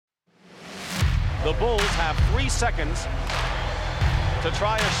The Bulls have 3 seconds to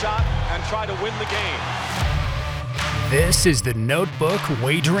try a shot and try to win the game. This is the Notebook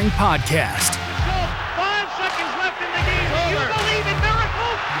Wagering Podcast. So 5 seconds left in the game. Do you believe in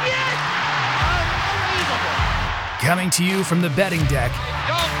miracles? Yes! Unbelievable. Coming to you from the betting deck.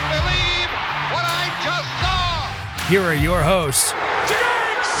 Don't believe what I just saw. Here are your hosts.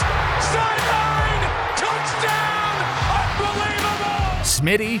 Diggs! Sideline! Touchdown! Unbelievable!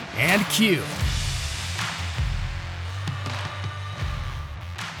 Smitty and Q.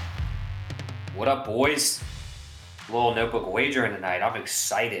 What up, boys? Little Notebook Wagering tonight. I'm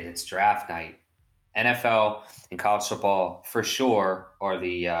excited. It's draft night. NFL and college football for sure are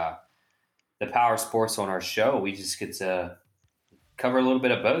the power sports on our show. We just get to cover a little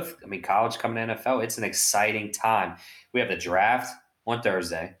bit of both. I mean, college coming to NFL. It's an exciting time. We have the draft on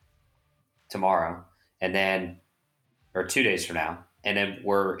Thursday, tomorrow, and then, or 2 days from now, and then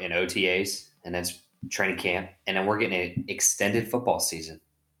we're in OTAs, and then it's training camp, and then we're getting an extended football season.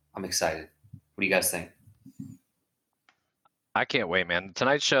 I'm excited. What do you guys think? I can't wait, man.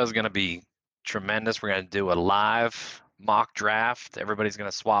 Tonight's show is going to be tremendous. We're going to do a live mock draft. Everybody's going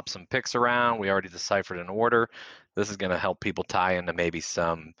to swap some picks around. We already deciphered an order. This is going to help people tie into maybe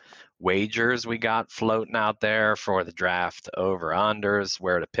some wagers we got floating out there for the draft, over-unders,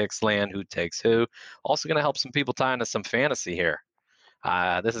 where the picks land, who takes who. Also going to help some people tie into some fantasy here.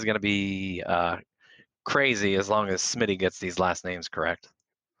 This is going to be crazy as long as Smitty gets these last names correct.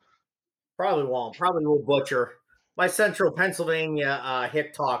 Probably won't. Probably will butcher. My Central Pennsylvania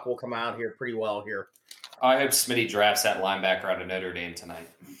hip talk will come out here pretty well here. I hope Smitty drafts that linebacker out of Notre Dame tonight.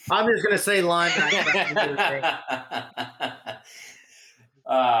 I'm just going to say linebacker.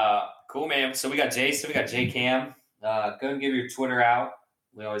 Cool, man. So we got Jason, we got J-Cam. Go and give your Twitter out.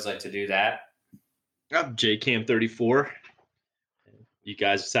 We always like to do that. I'm JCam34. You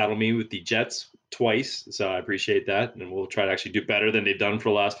guys saddled me with the Jets twice, so I appreciate that, and we'll try to actually do better than they've done for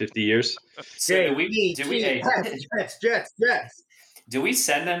the last 50 years. So Jets. Do we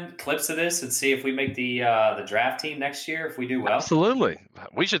send them clips of this and see if we make the draft team next year if we do well? Absolutely.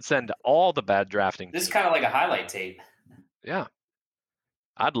 We should send all the bad drafting. This is kind of like a highlight tape. Yeah.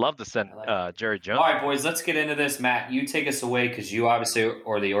 I'd love to send Jerry Jones. All right, boys, let's get into this. Matt, you take us away because you obviously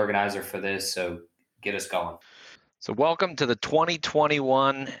are the organizer for this, so get us going. So welcome to the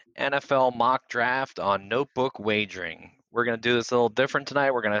 2021 NFL mock draft on Notebook Wagering. We're going to do this a little different tonight.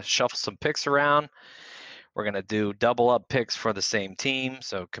 We're going to shuffle some picks around. We're going to do double up picks for the same team.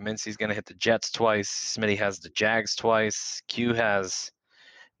 So Kaminsky's going to hit the Jets twice. Smitty has the Jags twice. Q has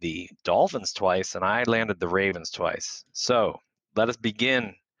the Dolphins twice. And I landed the Ravens twice. So let us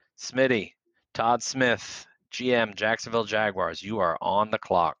begin. Smitty, Todd Smith, GM, Jacksonville Jaguars. You are on the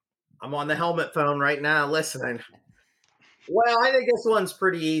clock. I'm on the helmet phone right now listening. Well, I think this one's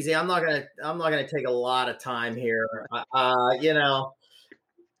pretty easy. I'm not gonna take a lot of time here.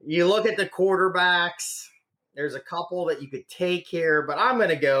 You look at the quarterbacks. There's a couple that you could take here, but I'm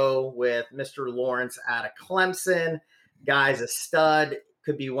gonna go with Mr. Lawrence out of Clemson. Guy's a stud.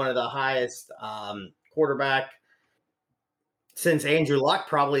 Could be one of the highest quarterback since Andrew Luck.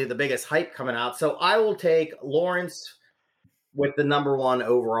 Probably the biggest hype coming out. So I will take Lawrence with the number 1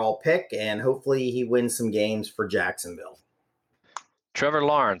 overall pick, and hopefully he wins some games for Jacksonville. Trevor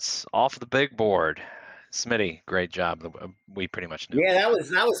Lawrence off the big board. Smitty, great job. We pretty much knew. Yeah, that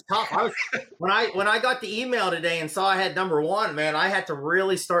was tough. When I got the email today and saw I had number 1, man, I had to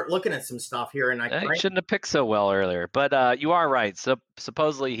really start looking at some stuff here. And I shouldn't have picked so well earlier, but you are right. So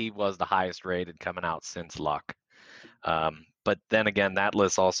supposedly he was the highest rated coming out since Luck. But then again, that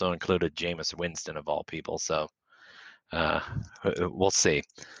list also included Jameis Winston of all people. So we'll see.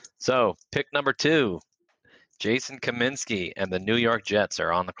 So pick number 2. Jason Kaminsky and the New York Jets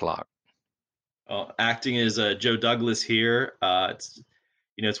are on the clock. Acting as Joe Douglas here.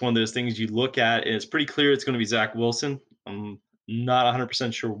 It's one of those things you look at, and it's pretty clear it's going to be Zach Wilson. I'm not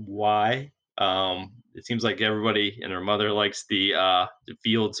 100% sure why. It seems like everybody and their mother likes the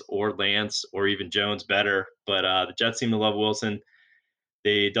Fields or Lance or even Jones better, but the Jets seem to love Wilson.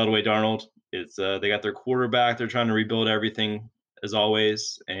 They dealt away Darnold. They got their quarterback. They're trying to rebuild everything as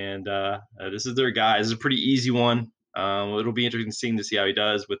always, and this is their guy. This is a pretty easy one. It'll be interesting seeing to see how he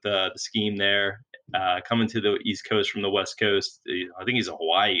does with the scheme there. Coming to the East Coast from the West Coast. I think he's a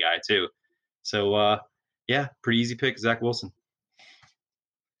Hawaii guy too. So pretty easy pick, Zach Wilson.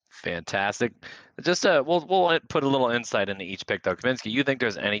 Fantastic. Just we'll put a little insight into each pick though. Kaminsky, you think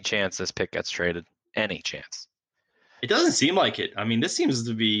there's any chance this pick gets traded? Any chance? It doesn't seem like it. I mean, this seems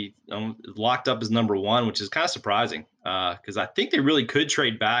to be locked up as number 1, which is kind of surprising because I think they really could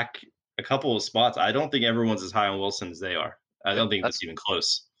trade back a couple of spots. I don't think everyone's as high on Wilson as they are. I don't think that's even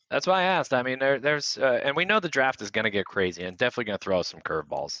close. That's why I asked. I mean, there's and we know the draft is going to get crazy and definitely going to throw some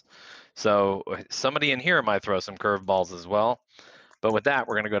curveballs. So somebody in here might throw some curveballs as well. But with that,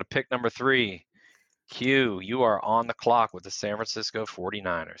 we're going to go to pick number 3. Q, you are on the clock with the San Francisco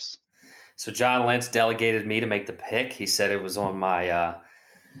 49ers. So John Lynch delegated me to make the pick. He said it was on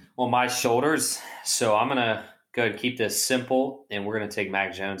my shoulders. So I'm gonna go ahead and keep this simple, and we're gonna take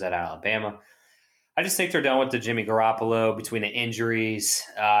Mac Jones out of Alabama. I just think they're done with the Jimmy Garoppolo between the injuries.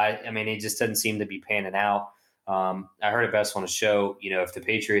 I mean, he just doesn't seem to be panning out. I heard it best on the show. If the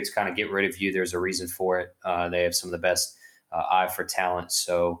Patriots kind of get rid of you, there's a reason for it. They have some of the best eye for talent.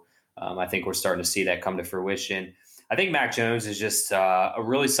 So I think we're starting to see that come to fruition. I think Mac Jones is just a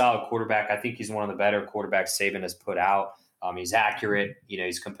really solid quarterback. I think he's one of the better quarterbacks Saban has put out. He's accurate.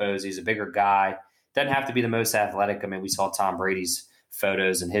 He's composed. He's a bigger guy. Doesn't have to be the most athletic. I mean, we saw Tom Brady's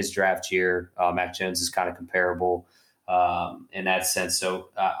photos in his draft year. Mac Jones is kind of comparable in that sense. So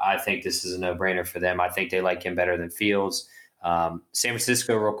I think this is a no-brainer for them. I think they like him better than Fields. San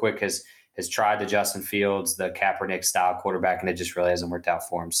Francisco, real quick, has tried the Justin Fields, the Kaepernick-style quarterback, and it just really hasn't worked out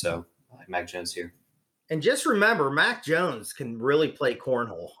for him. So I like Mac Jones here. And just remember, Mac Jones can really play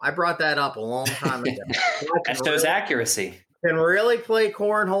cornhole. I brought that up a long time ago. That shows accuracy. Can really play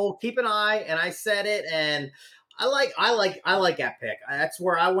cornhole. Keep an eye, and I said it, and I like that pick. That's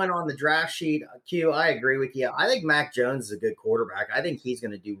where I went on the draft sheet. Q, I agree with you. I think Mac Jones is a good quarterback. I think he's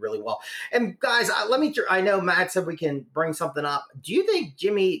going to do really well. And guys, I know Matt said we can bring something up. Do you think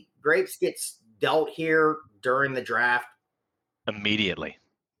Jimmy Grapes gets dealt here during the draft? Immediately.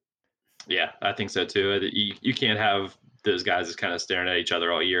 Yeah, I think so too. You can't have those guys just kind of staring at each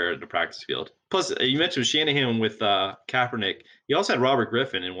other all year at the practice field. Plus, you mentioned Shanahan with Kaepernick. He also had Robert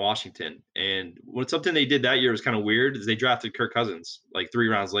Griffin in Washington. And something they did that year was kind of weird is they drafted Kirk Cousins like 3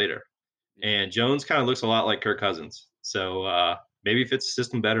 rounds later. And Jones kind of looks a lot like Kirk Cousins. So maybe fits the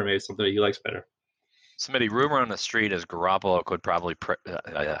system better. Maybe it's something that he likes better. Smitty, rumor on the street is Garoppolo could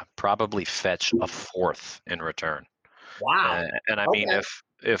probably fetch a 4th in return. Wow. And I mean, I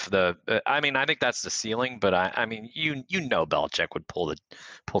think that's the ceiling, but I mean, Belichick would pull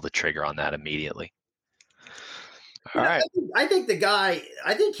the trigger on that immediately. All right. I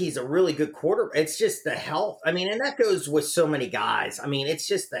think he's a really good quarterback. It's just the health. I mean, and that goes with so many guys. I mean, it's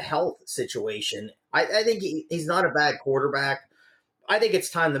just the health situation. I think he's not a bad quarterback. I think it's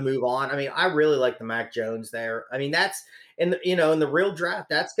time to move on. I mean, I really like the Mac Jones there. I mean, that's in the real draft,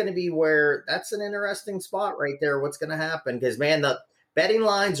 that's going to be where that's an interesting spot right there. What's going to happen? Because man, the betting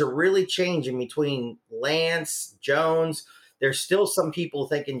lines are really changing between Lance, Jones. There's still some people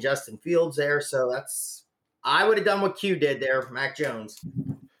thinking Justin Fields there. So I would have done what Q did there, Mac Jones.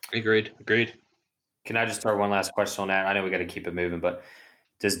 Agreed. Can I just throw one last question on that? I know we got to keep it moving, but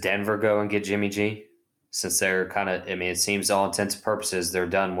does Denver go and get Jimmy G? Since they're kind of, I mean, it seems all intents and purposes they're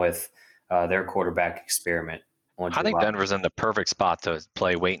done with their quarterback experiment. I think Denver's in the perfect spot to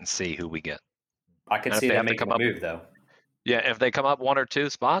play wait and see who we get. I could see them making a move though. Yeah, if they come up 1 or 2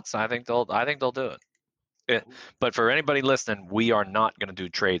 spots, I think they'll do it. But for anybody listening, we are not going to do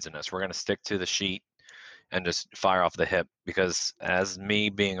trades in this. We're going to stick to the sheet and just fire off the hip, because as me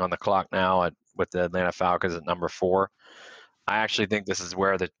being on the clock now with the Atlanta Falcons at number 4, I actually think this is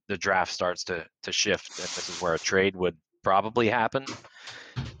where the draft starts to shift, and this is where a trade would probably happen,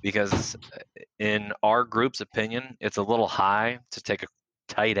 because in our group's opinion, it's a little high to take a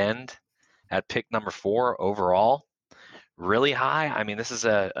tight end at pick number 4 overall. Really high. I mean, this is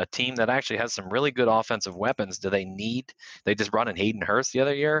a team that actually has some really good offensive weapons. They just brought in Hayden Hurst the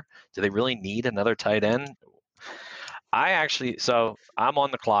other year. Do they really need another tight end? So I'm on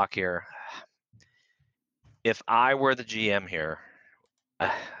the clock here. If I were the GM here,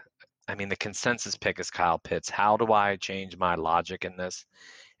 I mean, the consensus pick is Kyle Pitts. How do I change my logic in this?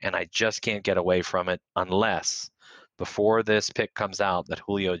 And I just can't get away from it unless before this pick comes out that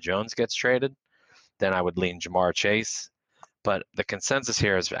Julio Jones gets traded, then I would lean Jamar Chase. But the consensus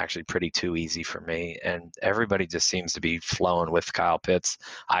here is actually pretty too easy for me, and everybody just seems to be flowing with Kyle Pitts.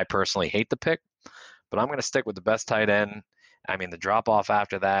 I personally hate the pick, but I'm going to stick with the best tight end. I mean, the drop-off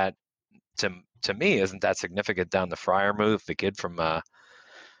after that, to me, isn't that significant down the Fryer move, the kid from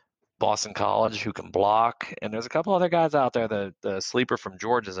Boston College who can block. And there's a couple other guys out there. The sleeper from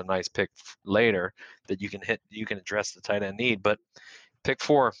Georgia is a nice pick later that you can address the tight end need. But pick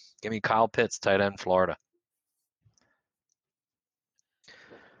 4, give me Kyle Pitts, tight end, Florida.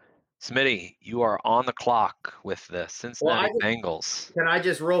 Smitty, you are on the clock with the Cincinnati Bengals. Can I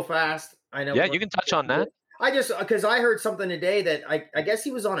just real fast? I know. Yeah, you can touch on that. Because I heard something today that I guess he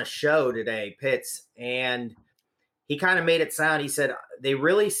was on a show today, Pitts, and he kind of made it sound. He said, they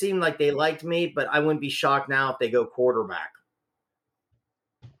really seemed like they liked me, but I wouldn't be shocked now if they go quarterback.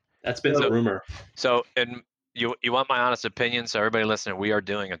 That's been the rumor. So, and you want my honest opinion? So everybody listening, we are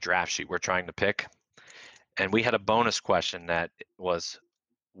doing a draft sheet. We're trying to pick, and we had a bonus question that was,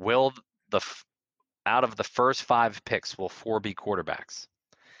 will out of the first 5 picks, will 4 be quarterbacks?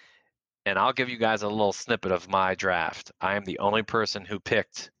 And I'll give you guys a little snippet of my draft. I am the only person who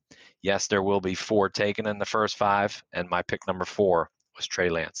picked, yes, there will be 4 taken in the first 5, and my pick number 4 was Trey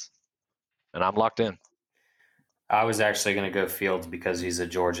Lance. And I'm locked in. I was actually going to go Fields because he's a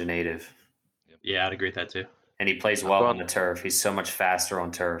Georgia native. Yeah, I'd agree with that too. And he plays well on the turf. He's so much faster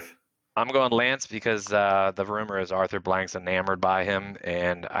on turf. I'm going Lance because the rumor is Arthur Blank's enamored by him,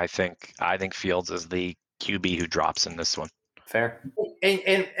 and I think Fields is the QB who drops in this one. Fair.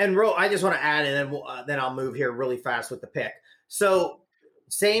 And Ro, I just want to add, and then I'll move here really fast with the pick. So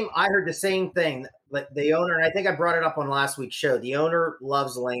I heard the same thing. Like the owner, and I think I brought it up on last week's show. The owner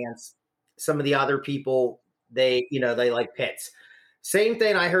loves Lance. Some of the other people, they like Pitts. Same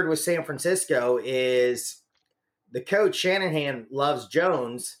thing I heard with San Francisco is the coach Shanahan loves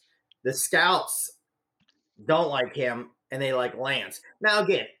Jones. The scouts don't like him, and they like Lance. Now,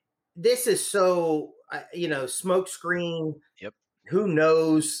 again, this is so, smoke screen. Yep. Who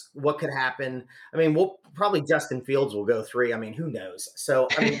knows what could happen? I mean, probably Justin Fields will go 3. I mean, who knows? So,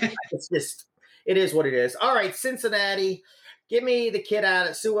 I mean, it is what it is. All right, Cincinnati. Give me the kid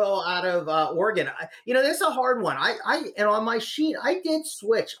Sewell out of Oregon. This is a hard one. And on my sheet, I did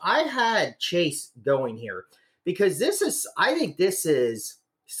switch. I had Chase going here because I think this is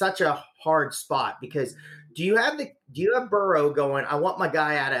such a hard spot because do you have Burrow going, I want my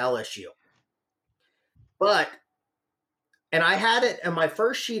guy out of LSU? And I had it in my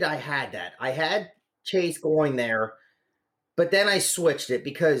first sheet. I had that. I had Chase going there, but then I switched it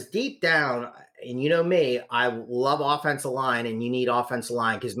because deep down, and you know me, I love offensive line, and you need offensive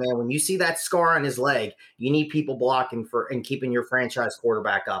line because, man, when you see that scar on his leg, you need people blocking and keeping your franchise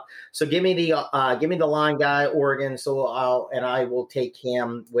quarterback up. So give me the line guy, Oregon. So I will take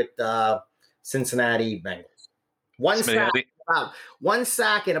him with the Cincinnati Bengals. One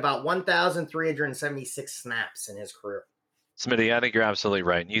sack in about 1,376 snaps in his career. Smitty, I think you're absolutely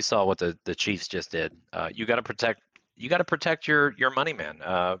right. And you saw what the Chiefs just did. You got to protect your money, man.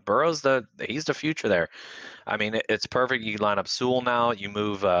 Burrow's he's the future there. I mean, it's perfect. You line up Sewell now. You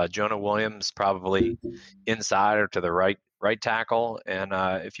move Jonah Williams probably inside or to the right tackle. And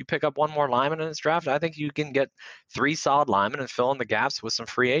if you pick up one more lineman in this draft, I think you can get 3 solid linemen and fill in the gaps with some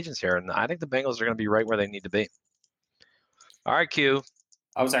free agents here. And I think the Bengals are going to be right where they need to be. All right, Q.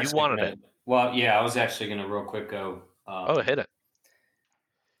 I was actually you wanted it. Well, yeah, I was actually going to real quick go. Hit it.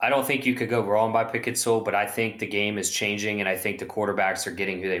 I don't think you could go wrong by picking Sewell, but I think the game is changing, and I think the quarterbacks are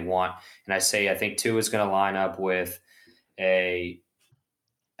getting who they want. And I think Tua is going to line up with a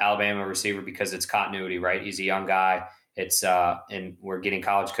Alabama receiver because it's continuity, right? He's a young guy. It's and we're getting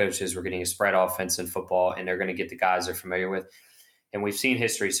college coaches. We're getting a spread offense in football, and they're going to get the guys they're familiar with. And we've seen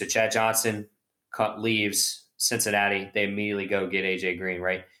history. So Chad Johnson leaves Cincinnati. They immediately go get A.J. Green,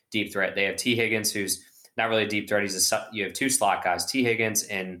 right? Deep threat. They have T. Higgins, who's not really a deep threat. You have 2 slot guys, T. Higgins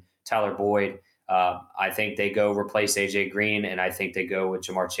and Tyler Boyd. I think they go replace A.J. Green, and I think they go with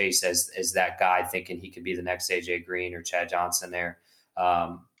Jamar Chase as that guy, thinking he could be the next A.J. Green or Chad Johnson there.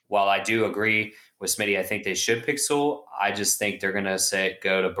 While I do agree with Smitty, I think they should pick Sewell. I just think they're going to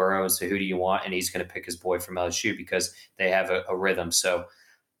go to Burrow and say, who do you want? And he's going to pick his boy from LSU because they have a rhythm. So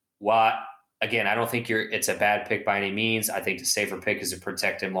again, I don't think it's a bad pick by any means. I think the safer pick is to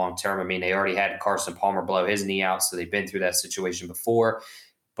protect him long term. I mean, they already had Carson Palmer blow his knee out, so they've been through that situation before.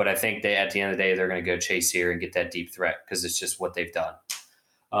 But I think at the end of the day, they're going to go Chase here and get that deep threat because it's just what they've done.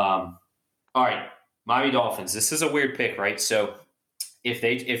 All right, Miami Dolphins. This is a weird pick, right? So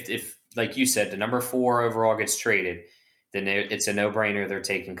if like you said, the number 4 overall gets traded, then it's a no-brainer. They're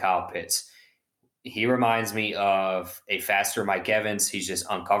taking Kyle Pitts. He reminds me of a faster Mike Evans. He's just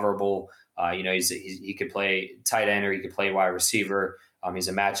uncoverable. He could play tight end or he could play wide receiver. He's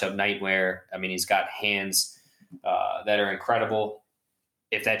a matchup nightmare. I mean, he's got hands that are incredible.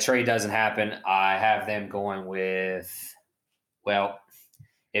 If that trade doesn't happen, I have them going with,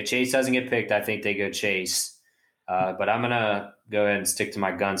 if Chase doesn't get picked, I think they go Chase. But I'm going to go ahead and stick to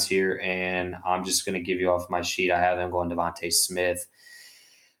my guns here, and I'm just going to give you off my sheet. I have them going Devontae Smith.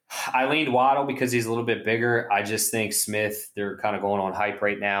 I leaned Waddle because he's a little bit bigger. I just think Smith, they're kind of going on hype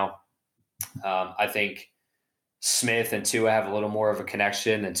right now. I think Smith and Tua have a little more of a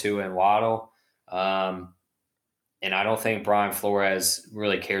connection than Tua and Waddle. And I don't think Brian Flores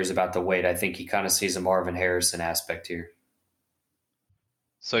really cares about the weight. I think he kind of sees a Marvin Harrison aspect here.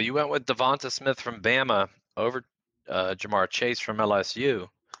 So you went with Devonta Smith from Bama over Jamar Chase from LSU.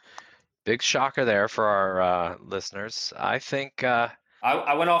 Big shocker there for our listeners. I think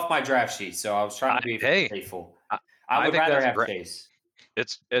I went off my draft sheet, so I was trying to be faithful. I would think rather that's have great. Chase.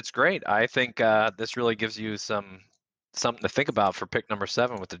 It's great. I think this really gives you something to think about for pick number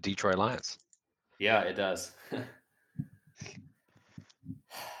 7 with the Detroit Lions. Yeah, it does.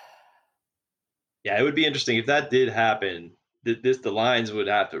 Yeah, it would be interesting if that did happen. The Lions would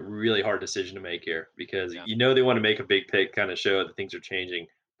have a really hard decision to make here because they want to make a big pick, kind of show that things are changing,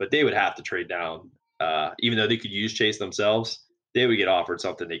 but they would have to trade down. Even though they could use Chase themselves, they would get offered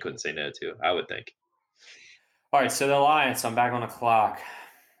something they couldn't say no to, I would think. All right, so the Lions, I'm back on the clock.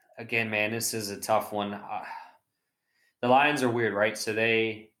 Again, man, this is a tough one. The Lions are weird, right? So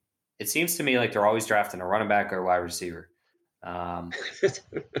it seems to me like they're always drafting a running back or a wide receiver. Whether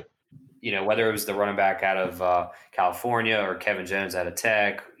it was the running back out of California or Kevin Jones out of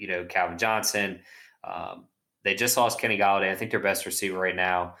Tech, Calvin Johnson. They just lost Kenny Golladay. I think their best receiver right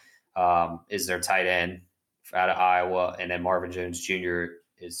now is their tight end out of Iowa, and then Marvin Jones Jr.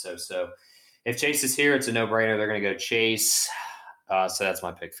 is so. If Chase is here, it's a no-brainer. They're going to go Chase. So that's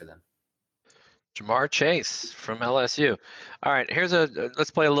my pick for them. Jamar Chase from LSU. All right,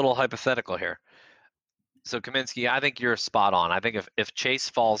 let's play a little hypothetical here. So Kaminsky, I think you're spot on. I think if Chase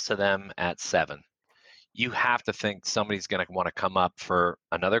falls to them at 7, you have to think somebody's going to want to come up for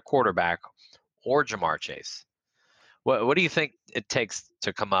another quarterback or Jamar Chase. What do you think it takes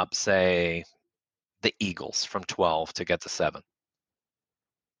to come up, say, the Eagles from 12 to get to 7?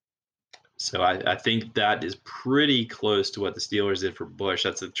 So I think that is pretty close to what the Steelers did for Bush.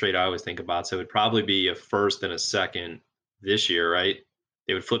 That's the trade I always think about. So it would probably be a first and a second this year, right?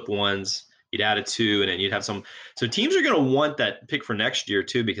 They would flip ones. You'd add a 2, and then you'd have some. So teams are going to want that pick for next year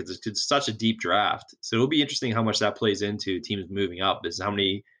too, because it's such a deep draft. So it'll be interesting how much that plays into teams moving up. Is how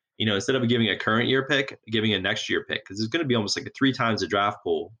many, instead of giving a current year pick, giving a next year pick, because it's going to be almost like 3 times the draft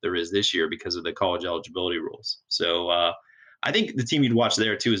pool there is this year because of the college eligibility rules. So I think the team you'd watch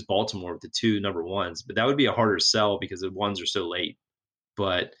there too is Baltimore with the 2 number 1s, but that would be a harder sell because the 1s are so late.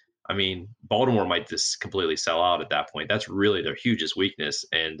 But I mean, Baltimore might just completely sell out at that point. That's really their hugest weakness,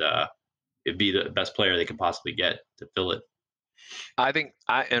 and it'd be the best player they could possibly get to fill it. I think,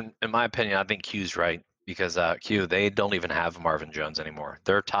 in my opinion, I think Q's right because they don't even have Marvin Jones anymore.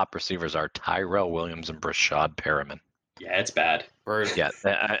 Their top receivers are Tyrell Williams and Brashad Perriman. Yeah, it's bad. Yeah,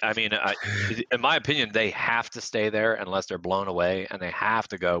 I mean, in my opinion, they have to stay there unless they're blown away, and they have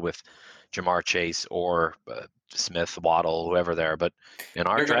to go with Jamar Chase or Smith, Waddle, whoever there. But in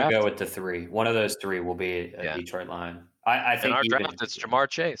our draft, going to go with the 3. One of those 3 will be a Detroit Lion. I think in our draft, it's Jamar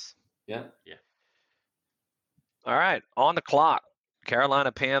Chase. Yeah. All right, on the clock,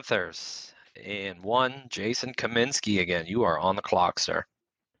 Carolina Panthers and 1, Jason Kaminsky again. You are on the clock, sir.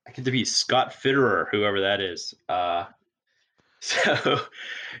 I get to be Scott Fitterer, whoever that is. So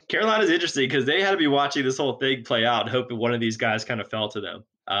Carolina's interesting because they had to be watching this whole thing play out, hoping one of these guys kind of fell to them.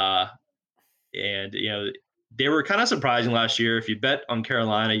 And they were kind of surprising last year. If you bet on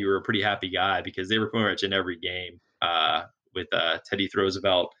Carolina, you were a pretty happy guy because they were pretty much in every game with Teddy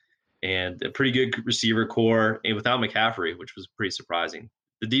Roosevelt and a pretty good receiver core, and without McCaffrey, which was pretty surprising.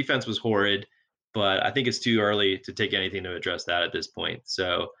 The defense was horrid, but I think it's too early to take anything to address that at this point.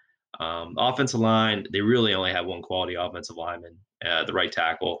 So offensive line, they really only have one quality offensive lineman, the right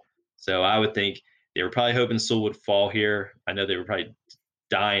tackle. So I would think they were probably hoping Sewell would fall here. I know they were probably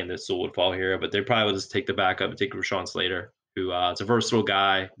dying that Sewell would fall here, but they probably would just take the backup and take Rashawn Slater, who is a versatile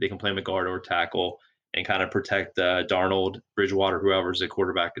guy. They can play him at guard or tackle and kind of protect Darnold, Bridgewater, whoever's a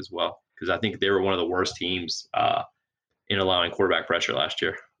quarterback as well. Because I think they were one of the worst teams in allowing quarterback pressure last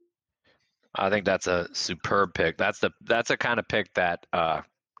year. I think that's a superb pick. That's a kind of pick that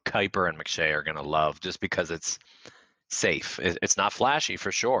Kuiper and McShay are going to love just because it's safe. It's not flashy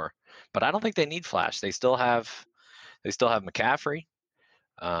for sure, but I don't think they need flash. They still have McCaffrey.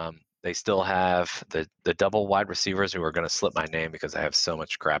 They still have the double wide receivers who are going to slip my name because I have so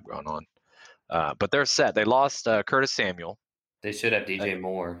much crap going on. But they're set. They lost Curtis Samuel. They should have DJ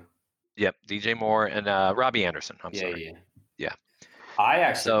Moore. Yep, DJ Moore and Robbie Anderson. I'm sorry. Yeah. I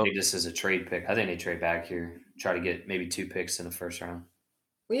actually think this is a trade pick. I think they trade back here, try to get maybe 2 picks in the first round.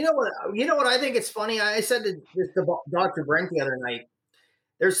 Well, you know what I think it's funny? I said to Dr. Brent the other night,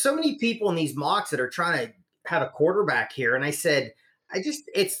 there's so many people in these mocks that are trying to have a quarterback here. And I said,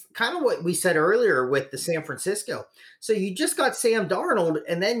 it's kind of what we said earlier with the San Francisco. So you just got Sam Darnold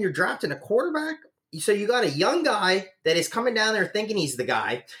and then you're drafting a quarterback. So you got a young guy that is coming down there thinking he's the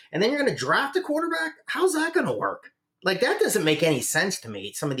guy, and then you're going to draft a quarterback? How's that going to work? Like, that doesn't make any sense to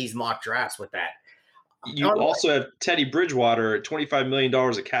me, some of these mock drafts with that. You also have Teddy Bridgewater, $25 million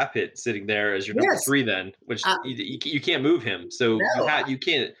of cap hit sitting there as your number 3 then, which you can't move him. So you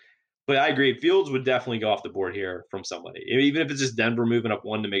can't. But I agree. Fields would definitely go off the board here from somebody, even if it's just Denver moving up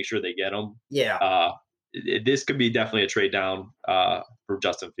one to make sure they get him. Yeah. This could be definitely a trade down for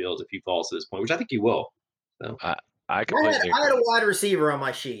Justin Fields if he falls to this point, which I think he will. So. I completely I had agree. a wide receiver on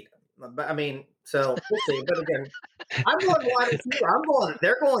my sheet, but I mean, so we'll see. But again, I'm going wide receiver.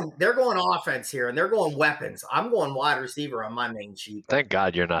 They're going offense here, and they're going weapons. I'm going wide receiver on my main sheet. Thank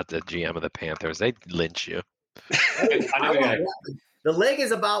God you're not the GM of the Panthers. They'd lynch you. The league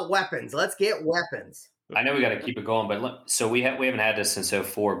is about weapons. Let's get weapons. I know we got to keep it going, but so we haven't had this since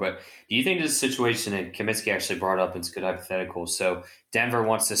 2004. But do you think this situation, and Kaminsky actually brought up, it's good hypothetical. So Denver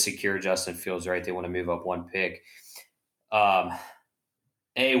wants to secure Justin Fields, right? They want to move up one pick.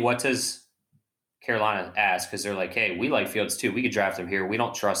 What does Carolina ask? Because they're like, hey, we like Fields too. We could draft him here. We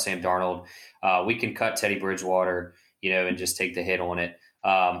don't trust Sam Darnold. We can cut Teddy Bridgewater, and just take the hit on it.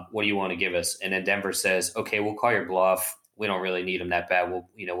 What do you want to give us? And then Denver says, okay, we'll call your bluff. We don't really need him that bad.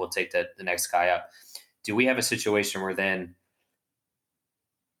 We'll take the next guy up. Do we have a situation where then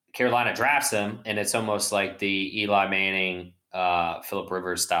Carolina drafts him and it's almost like the Eli Manning, Phillip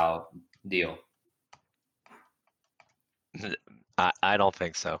Rivers style deal? I don't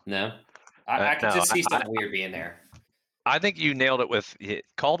think so. No? I could just see something weird being there. I think you nailed it with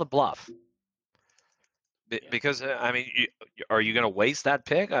call the bluff. Because, are you going to waste that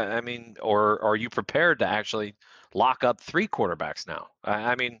pick? Or are you prepared to actually lock up 3 quarterbacks now?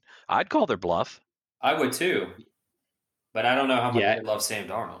 I'd call their bluff. I would too. But I don't know how much I love Sam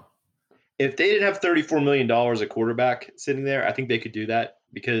Darnold. If they didn't have $34 million a quarterback sitting there, I think they could do that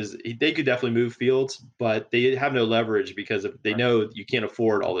because they could definitely move Fields, but they have no leverage because they know you can't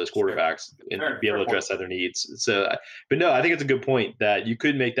afford all those quarterbacks and be able to address other needs. So, but no, I think it's a good point that you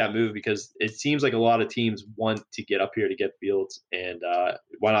could make that move because it seems like a lot of teams want to get up here to get Fields, and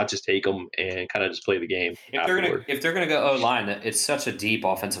why not just take them and kind of just play the game? If they're gonna go O-line, it's such a deep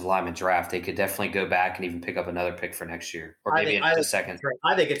offensive lineman draft. They could definitely go back and even pick up another pick for next year, or maybe a second.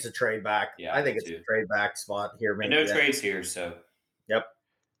 I think it's a trade back. Yeah, I think it's a trade back spot here. Maybe no trades here, so. Yep.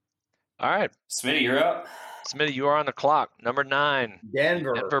 All right. Smitty, you're up. Smitty, you are on the clock. Number 9.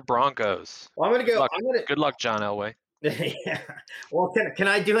 Denver Broncos. Well, I'm going to go. Good luck, John Elway. Yeah. Well, can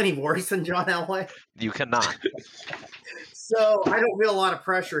I do any worse than John Elway? You cannot. So I don't feel a lot of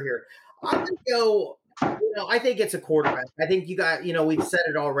pressure here. I'm going to go. I think it's a quarterback. I think you got. We've said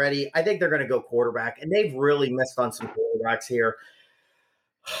it already. I think they're going to go quarterback, and they've really missed on some quarterbacks here.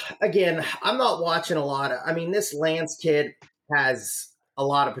 Again, I'm not watching a lot of. This Lance kid has a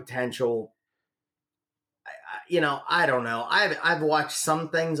lot of potential. I don't know. I've watched some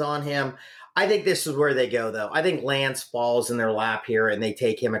things on him. I think this is where they go, though. I think Lance falls in their lap here, and they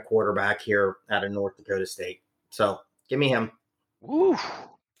take him at quarterback here out of North Dakota State. So give me him. Woo,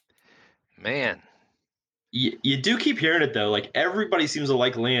 man. You do keep hearing it, though. Like, everybody seems to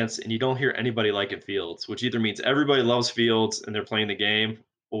like Lance, and you don't hear anybody liking Fields, which either means everybody loves Fields and they're playing the game,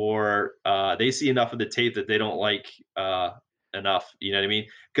 or they see enough of the tape that they don't like enough. You know what I mean?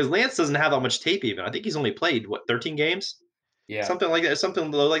 Because Lance doesn't have that much tape even. I think he's only played, 13 games? Yeah. Something like that,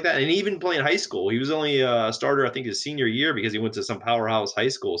 something low like that. And even playing high school, he was only a starter, I think, his senior year because he went to some powerhouse high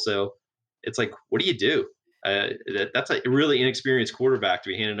school. So it's like, what do you do? That's a really inexperienced quarterback to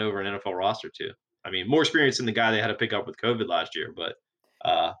be handing over an NFL roster to. More experience than the guy they had to pick up with COVID last year. But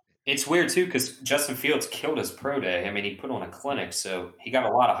it's weird, too, because Justin Fields killed his pro day. He put on a clinic, so he got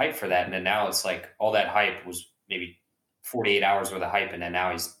a lot of hype for that. And then now it's like all that hype was maybe 48 hours worth of hype, and then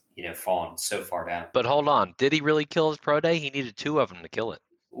now he's fallen so far down. But hold on, did he really kill his pro day? He needed 2 of them to kill it.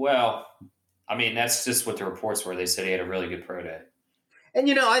 Well, that's just what the reports were. They said he had a really good pro day. And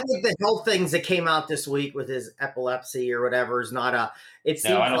I think the health things that came out this week with his epilepsy or whatever is not a. It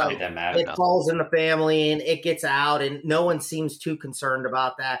seems I don't like think that matters. It falls in the family and it gets out, and no one seems too concerned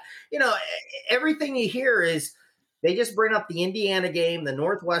about that. Everything you hear is they just bring up the Indiana game, the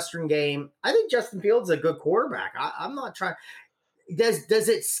Northwestern game. I think Justin Fields is a good quarterback. I'm not trying. Does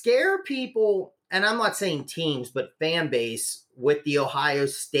it scare people? And I'm not saying teams, but fan base with the Ohio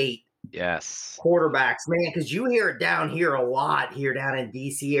State quarterbacks, man, because you hear it down here a lot here down in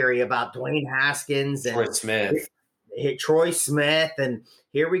DC area about Dwayne Haskins and Troy Smith, and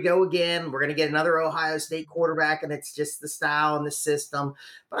here we go again. We're going to get another Ohio State quarterback, and it's just the style and the system.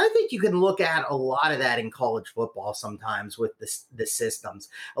 But I think you can look at a lot of that in college football sometimes with the systems.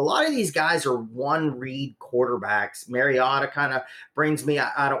 A lot of these guys are one-read quarterbacks. Mariota kind of brings me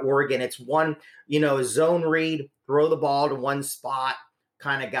out of Oregon. It's one, zone read, throw the ball to one spot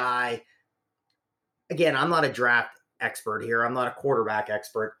kind of guy. Again, I'm not a draft expert here. I'm not a quarterback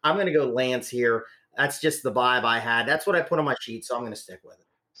expert. I'm going to go Lance here. That's just the vibe I had. That's what I put on my sheet, so I'm going to stick with it.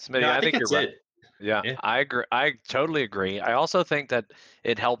 Smitty, I think you're right. Yeah, I agree. I totally agree. I also think that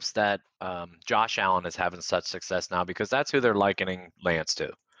it helps that Josh Allen is having such success now because that's who they're likening Lance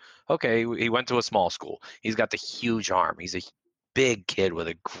to. Okay, he went to a small school. He's got the huge arm. He's a big kid with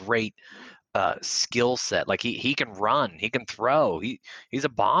a great skill set. Like he can run, he can throw. He's a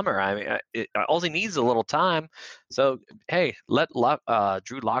bomber. I mean, all he needs is a little time. So hey, let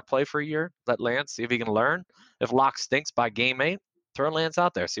Drew Lock play for a year. Let Lance see if he can learn. If Lock stinks by game 8, throw Lance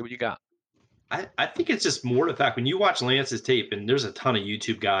out there. See what you got. I think it's just more the fact when you watch Lance's tape, and there's a ton of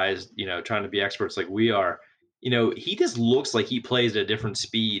YouTube guys, trying to be experts like we are, he just looks like he plays at a different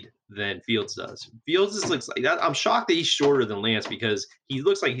speed than Fields does. Fields just looks like that. I'm shocked that he's shorter than Lance because he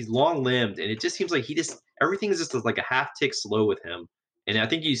looks like he's long limbed, and it just seems like everything is just like a half tick slow with him. And I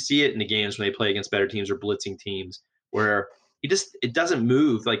think you see it in the games when they play against better teams or blitzing teams where it doesn't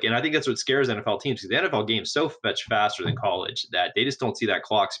move and I think that's what scares NFL teams because the NFL game is so much faster than college that they just don't see that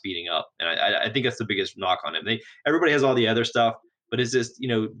clock speeding up, and I think that's the biggest knock on him. Everybody has all the other stuff, but it's just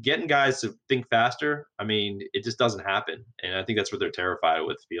getting guys to think faster. I mean, it just doesn't happen, and I think that's what they're terrified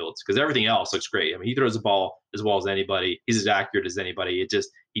with Fields because everything else looks great. I mean, he throws the ball as well as anybody. He's as accurate as anybody.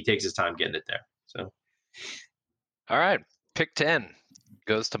 He takes his time getting it there. So, all right, pick 10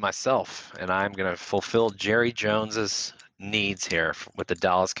 goes to myself, and I'm going to fulfill Jerry Jones's needs here with the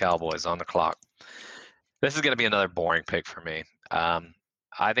Dallas Cowboys on the clock. This is going to be another boring pick for me.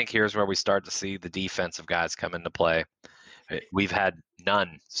 I think here's where we start to see the defensive guys come into play. We've had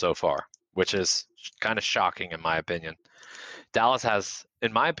none so far, which is kind of shocking in my opinion. Dallas has,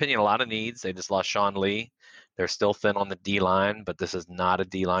 in my opinion, a lot of needs. They just lost Sean Lee. They're still thin on the D-line, but this is not a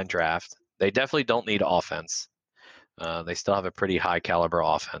D-line draft. They definitely don't need offense. They still have a pretty high caliber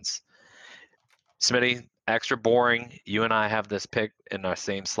offense. Smitty, extra boring. You and I have this pick in our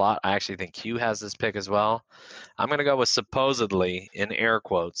same slot. I actually think Hugh has this pick as well. I'm going to go with supposedly, in air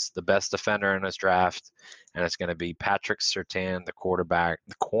quotes, the best defender in this draft, and it's going to be Patrick Surtain, the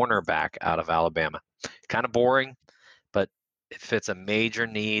cornerback out of Alabama. Kind of boring, but it fits a major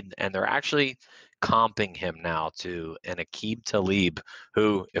need, and they're actually comping him now to an Aqib Talib,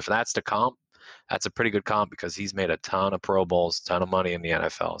 who, if that's the comp, that's a pretty good comp because he's made a ton of Pro Bowls, ton of money in the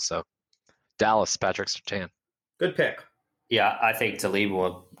NFL. So Dallas, Patrick Surtain. Good pick. Yeah, I think Talib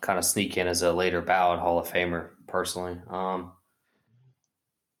will kind of sneak in as a later ballot Hall of Famer, personally.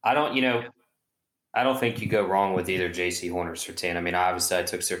 I don't think you go wrong with either J.C. Horn or Surtain. I mean, obviously I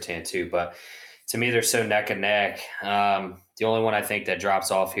took Surtain too, but to me they're so neck and neck. The only one I think that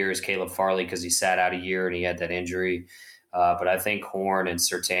drops off here is Caleb Farley because he sat out a year and he had that injury. But I think Horn and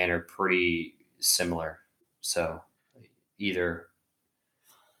Surtain are pretty similar. So either.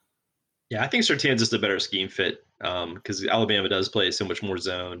 Yeah, I think Surtain's just a better scheme fit because Alabama does play so much more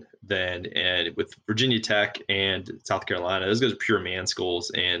zone and with Virginia Tech and South Carolina, those guys are pure man schools,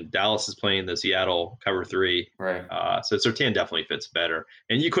 and Dallas is playing the Seattle cover 3. Right. So Surtain definitely fits better,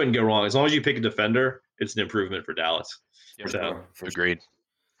 and you couldn't go wrong as long as you pick a defender. It's an improvement for Dallas. For Agreed.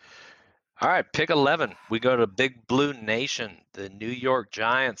 All right, pick 11. We go to Big Blue Nation, the New York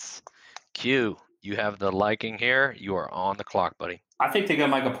Giants. Q, you have the liking here. You are on the clock, buddy. I think they got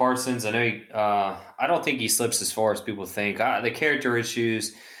Micah Parsons. I know I don't think he slips as far as people think. The character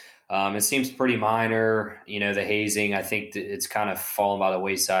issues, it seems pretty minor. The hazing, I think it's kind of fallen by the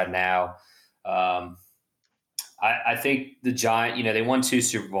wayside now. I think the Giants, they won 2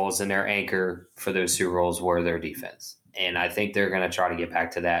 Super Bowls, and their anchor for those Super Bowls were their defense. And I think they're going to try to get back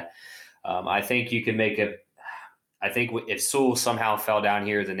to that. I think you can make it. I think if Sewell somehow fell down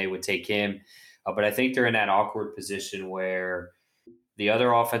here, then they would take him. But I think they're in that awkward position where the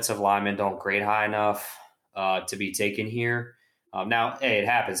other offensive linemen don't grade high enough to be taken here. Now, hey, it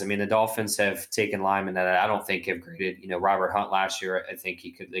happens. I mean, the Dolphins have taken linemen that I don't think have graded. Robert Hunt last year, I think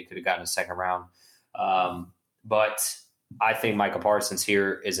they could have gotten a second round. But I think Micah Parsons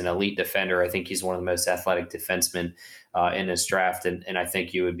here is an elite defender. I think he's one of the most athletic defensemen in this draft, and I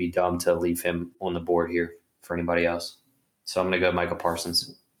think you would be dumb to leave him on the board here for anybody else. So I'm going to go Micah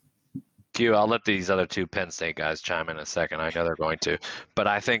Parsons. Q, I'll let these other 2 Penn State guys chime in a second. I know they're going to. But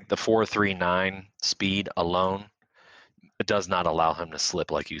I think the 4.39 speed alone does not allow him to slip,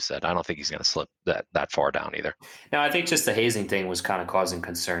 like you said. I don't think he's going to slip that far down either. No, I think just the hazing thing was kind of causing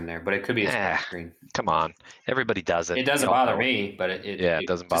concern there, but it could be a screen. Come on. Everybody does it. It doesn't bother me, but it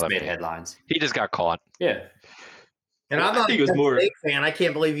doesn't bother me. Made headlines. He just got caught. Yeah. And I'm not a Penn State fan. I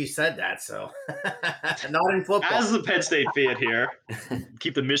can't believe you said that. So, not in football. As the Penn State fan here,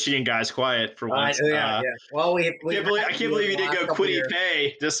 keep the Michigan guys quiet for once. Yeah. Well, I can't believe you didn't go Quiddy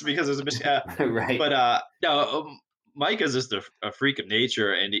Pay just because it was a Michigan. Right. But no, Micah's just a freak of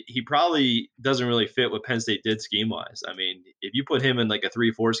nature, and he probably doesn't really fit what Penn State did scheme wise. I mean, if you put him in like a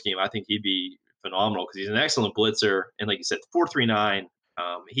 3-4 scheme, I think he'd be phenomenal because he's an excellent blitzer. And like you said, 4.39.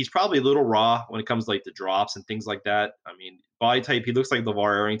 He's probably a little raw when it comes to like the drops and things like that. I mean, body type, he looks like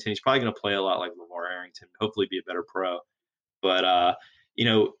LeVar Arrington. He's probably going to play a lot like LeVar Arrington, hopefully be a better pro. But,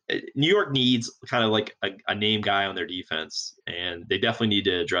 New York needs kind of like a name guy on their defense, and they definitely need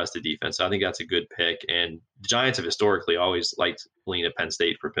to address the defense. So I think that's a good pick. And the Giants have historically always liked leaning at Penn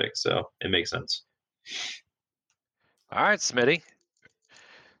State for picks, so it makes sense. All right, Smitty.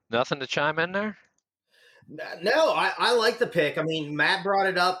 Nothing to chime in there? No, I like the pick. I mean, Matt brought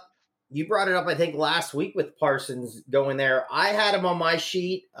it up. You brought it up, I think, last week with Parsons going there. I had him on my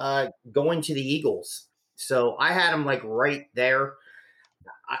sheet going to the Eagles. So I had him like right there.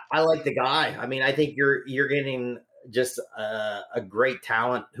 I like the guy. I mean, I think you're getting just a great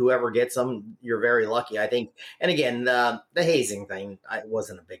talent. Whoever gets him, you're very lucky, I think. And again, the hazing thing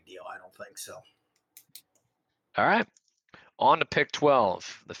wasn't a big deal, I don't think so. All right. On to pick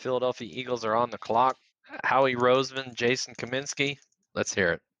 12. The Philadelphia Eagles are on the clock. Howie Roseman, Jason Kaminsky. Let's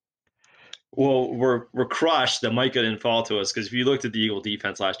hear it. Well, we're crushed that Micah didn't fall to us because if you looked at the Eagle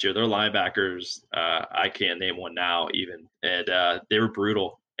defense last year, their linebackers, I can't name one now even, and they were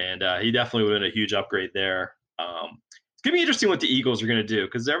brutal. And he definitely would have been a huge upgrade there. It's going to be interesting what the Eagles are going to do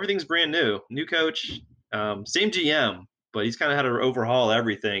because everything's brand new coach, same GM, but he's kind of had to overhaul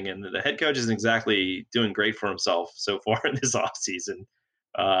everything. And the head coach isn't exactly doing great for himself so far in this offseason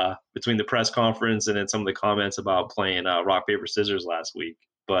between the press conference and then some of the comments about playing rock, paper, scissors last week.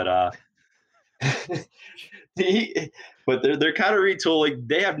 But but they're kind of retooling.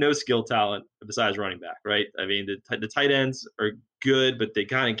 They have no skill talent besides running back, right? I mean, the tight ends are good, but they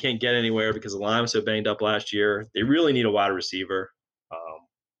kind of can't get anywhere because the line was so banged up last year. They really need a wide receiver,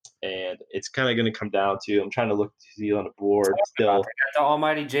 and it's kind of going to come down to. I'm trying to look to see on the board still. The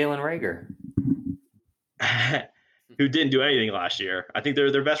almighty Jalen Reagor, who didn't do anything last year. I think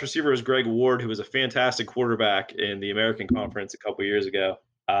their best receiver is Greg Ward, who was a fantastic quarterback in the American Conference a couple years ago.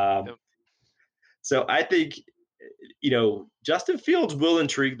 So I think, Justin Fields will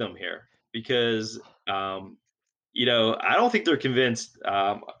intrigue them here because, I don't think they're convinced.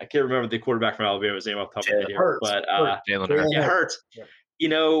 I can't remember the quarterback from Alabama's name off the top of my head here, but Jalen Hurts. Yeah.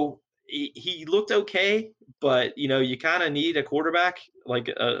 He looked okay, but, you kind of need a quarterback. I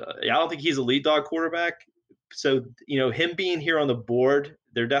don't think he's a lead dog quarterback. So, him being here on the board,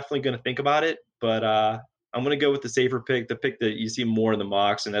 they're definitely going to think about it. But I'm going to go with the safer pick, the pick that you see more in the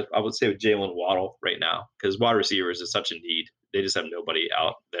mocks, and I would say with Jalen Waddle right now because wide receivers is such a need. They just have nobody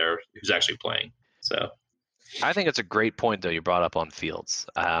out there who's actually playing. So I think it's a great point, though, you brought up on Fields.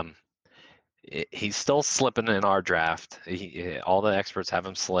 He's still slipping in our draft. All the experts have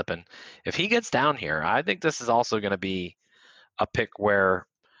him slipping. If he gets down here, I think this is also going to be a pick where,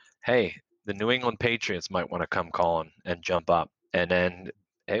 hey, the New England Patriots might want to come calling and jump up. And then,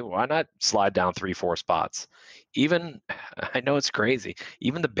 hey, why not slide down 3-4 spots? Even, I know it's crazy,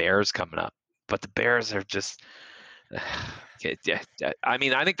 even the Bears coming up. But the Bears are just, I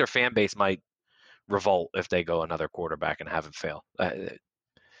mean, I think their fan base might revolt if they go another quarterback and have it fail.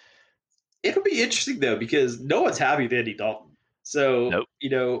 It'll be interesting, though, because no one's happy with Andy Dalton. So, nope.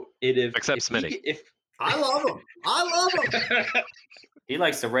 Except Smitty. I love him. He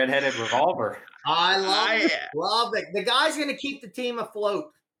likes the redheaded revolver. I love it. The guy's going to keep the team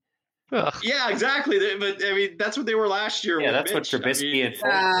afloat. Ugh. Yeah, exactly. But I mean, that's what they were last year. Yeah, that's Mitch. what Trubisky and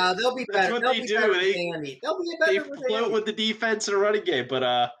they'll be better. That's what they do. They'll be better. They with float Andy. with the defense and running game.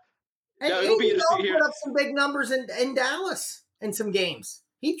 But it'll be interesting here. Put up some big numbers in Dallas in some games.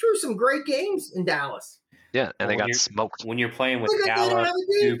 He threw some great games in Dallas. Yeah, and they got smoked. When you're playing with Gallup, Gallup,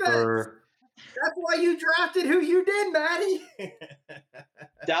 Cooper. That's why you drafted who you did, Matty.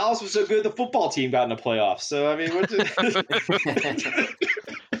 Dallas was so good, the football team got in the playoffs. So, I mean,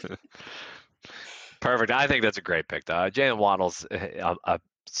 Perfect. I think that's a great pick, though. Jalen Waddle's a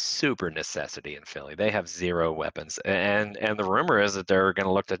super necessity in Philly. They have zero weapons. And the rumor is that they're going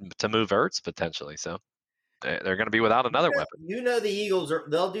to look to move Ertz potentially. So they're going to be without another weapon. The Eagles,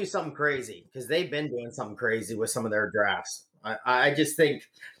 they'll do something crazy because they've been doing something crazy with some of their drafts. I just think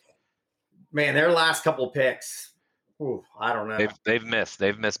 – man, their last couple picks, I don't know. They've missed.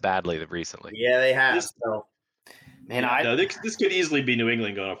 They've missed badly recently. Yeah, they have. This could easily be New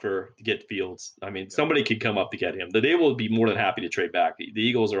England going up to get Fields. I mean, somebody could come up to get him. They will be more than happy to trade back. The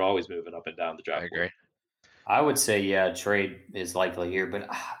Eagles are always moving up and down the draft. I agree. I would say, trade is likely here.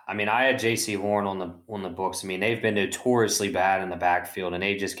 But, I mean, I had J.C. Horn on the books. I mean, they've been notoriously bad in the backfield, and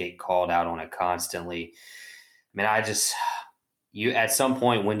they just get called out on it constantly. I mean, you at some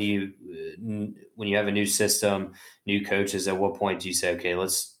point when you have a new system, new coaches, at what point do you say, okay,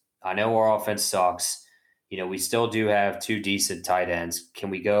 I know our offense sucks. We still do have two decent tight ends. Can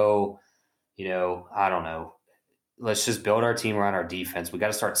we go I don't know. Let's just build our team around our defense. We got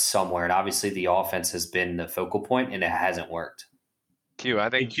to start somewhere. And obviously the offense has been the focal point and it hasn't worked. I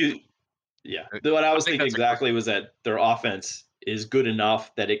think yeah. What I was thinking that's exactly was that their offense is good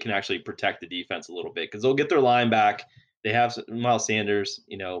enough that it can actually protect the defense a little bit because they'll get their line back. They have Miles Sanders.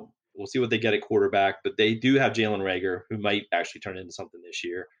 We'll see what they get at quarterback, but they do have Jalen Reagor, who might actually turn into something this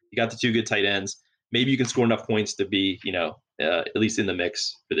year. You got the two good tight ends. Maybe you can score enough points to be, at least in the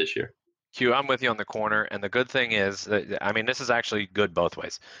mix for this year. Q, I'm with you on the corner, and the good thing is, this is actually good both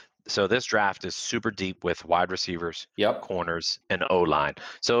ways. So this draft is super deep with wide receivers, corners, and O-line.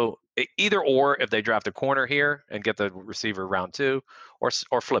 So either or, if they draft a corner here and get the receiver round 2,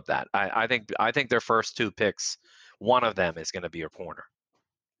 or flip that. I think their first 2 picks, one of them is going to be a corner.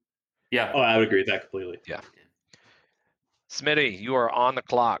 Yeah. Oh, I would agree with that completely. Yeah. Smitty, you are on the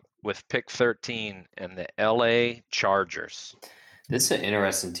clock with pick 13 and the LA Chargers. This is an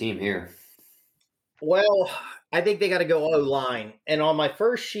interesting team here. Well, I think they got to go O-line. And on my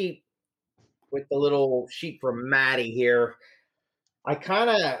first sheet with the little sheet from Maddie here, I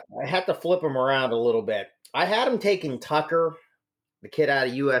had to flip them around a little bit. I had him taking Tucker, the kid out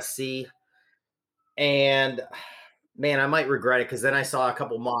of USC. And, man, I might regret it because then I saw a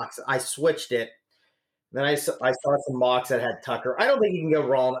couple mocks. I switched it. Then I saw some mocks that had Tucker. I don't think you can go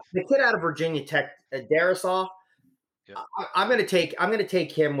wrong. The kid out of Virginia Tech, Darisaw, I'm going to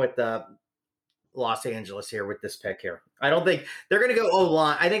take him with the Los Angeles here with this pick here. I don't think they're going to go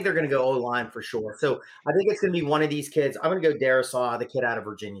O-line. I think they're going to go O-line for sure. So I think it's going to be one of these kids. I'm going to go Darisaw, the kid out of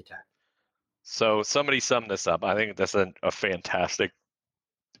Virginia Tech. So somebody summed this up. I think that's a fantastic,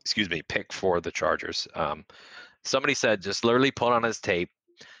 pick for the Chargers. Somebody said just literally put on his tape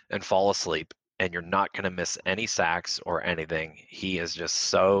and fall asleep, and you're not going to miss any sacks or anything. He is just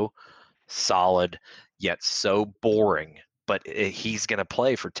so solid, yet so boring. But he's going to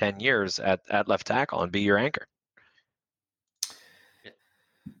play for 10 years at left tackle and be your anchor.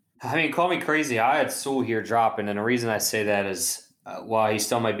 I mean, call me crazy. I had Sewell here dropping, and the reason I say that is while he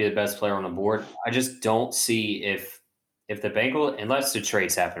still might be the best player on the board, I just don't see if the Bengals, unless the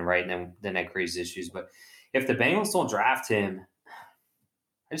trades happen, right, and then that creates issues. But if the Bengals don't draft him,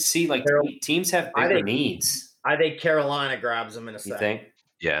 I just see teams have bigger needs. I think Carolina grabs him in a second. You think?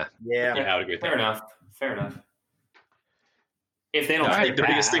 Yeah. I would agree with that. Fair enough. If they don't, I think the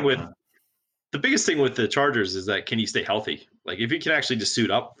biggest thing with the Chargers is that can you stay healthy? Like if you can actually just suit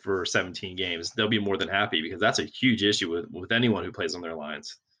up for 17 games, they'll be more than happy because that's a huge issue with anyone who plays on their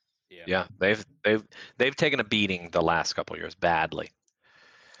lines. Yeah, they've taken a beating the last couple of years badly.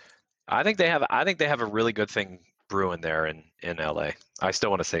 I think they have a really good thing brewing there in LA. I still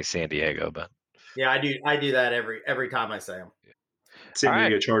want to say San Diego, but yeah, I do that every time I say them. San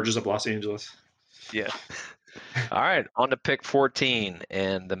Diego Chargers of Los Angeles. Yeah. All right, on to pick 14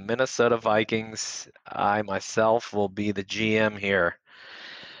 and the Minnesota Vikings. I myself will be the GM here.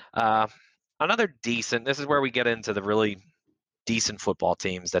 Another decent. This is where we get into the really decent football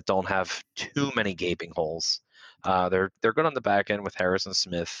teams that don't have too many gaping holes. They're good on the back end with Harrison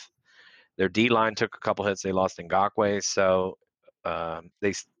Smith. Their D-line took a couple hits. They lost Ngakoue, so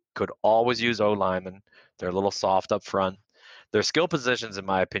they could always use O-linemen. They're a little soft up front. Their skill positions, in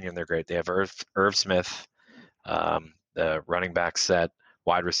my opinion, they're great. They have Irv Smith. The running back set,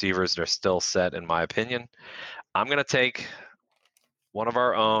 wide receivers, they're still set in my opinion. I'm going to take one of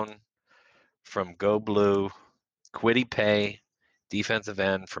our own from Go Blue, Kwity Paye, defensive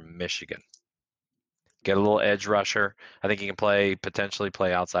end from Michigan. Get a little edge rusher. I think he can potentially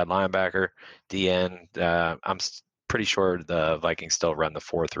play outside linebacker, DN. I'm pretty sure the Vikings still run the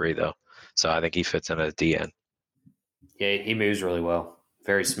 4-3 though. So I think he fits in as DN. Yeah, he moves really well.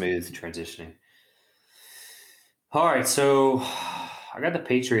 Very smooth transitioning. All right, so I got the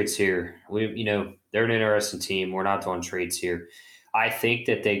Patriots here. They're an interesting team. We're not doing trades here. I think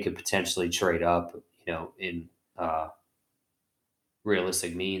that they could potentially trade up, in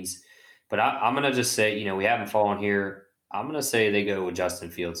realistic means. But I'm going to just say, we haven't fallen here. I'm going to say they go with Justin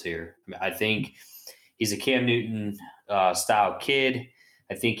Fields here. I think he's a Cam Newton style kid.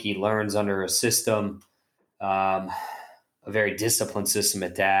 I think he learns under a system, a very disciplined system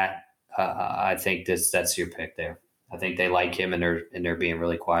at that. I think that's your pick there. I think they like him and they're being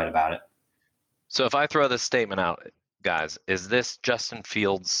really quiet about it. So if I throw this statement out, guys, is this Justin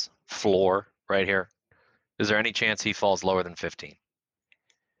Fields' floor right here? Is there any chance he falls lower than 15?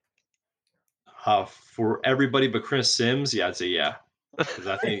 For everybody but Chris Sims, yeah, I'd say yeah. Because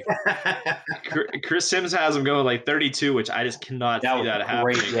I think Chris Sims has him going like 32, which I just cannot see that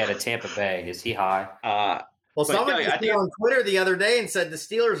happening. Yeah, to Tampa Bay. Is he high? Well, someone just on Twitter the other day and said the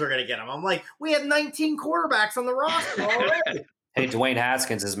Steelers are going to get him. I'm like, we have 19 quarterbacks on the roster already. Hey, Dwayne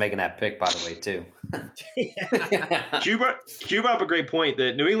Haskins is making that pick, by the way, too. Q brought up a great point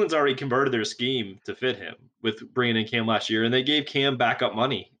that New England's already converted their scheme to fit him with bringing in Cam last year, and they gave Cam backup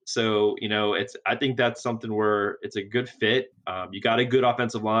money. So, I think that's something where it's a good fit. You got a good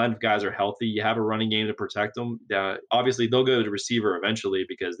offensive line. If guys are healthy, you have a running game to protect them. Obviously, they'll go to receiver eventually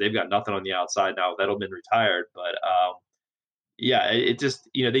because they've got nothing on the outside now. Edelman retired. But, it just,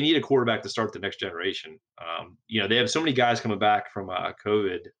 they need a quarterback to start the next generation. They have so many guys coming back from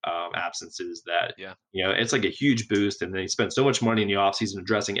COVID absences that, it's like a huge boost. And they spend so much money in the offseason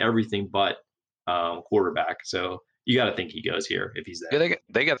addressing everything but quarterback. So you got to think he goes here if he's there. Yeah,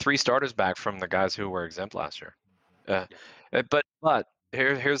 they got 3 starters back from the guys who were exempt last year. But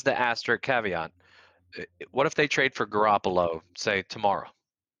here's the asterisk caveat. What if they trade for Garoppolo, say, tomorrow?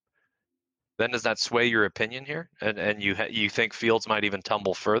 Then does that sway your opinion here? And you think Fields might even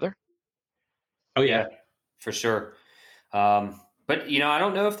tumble further? Oh, yeah. For sure. But, I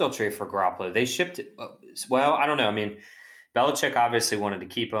don't know if they'll trade for Garoppolo. They shipped it. Well, I don't know. I mean, Belichick obviously wanted to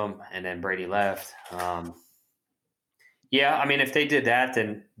keep him, and then Brady left. If they did that,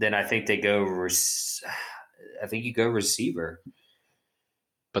 then I think they go I think you go receiver.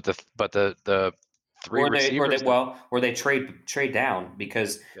 But the 3 receivers, or they trade down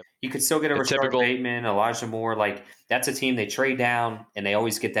because you could still get a Rashard Bateman, Elijah Moore. Like that's a team they trade down and they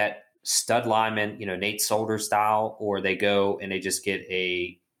always get that stud lineman, Nate Solder style, or they go and they just get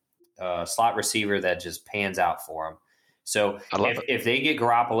a slot receiver that just pans out for them. So if they get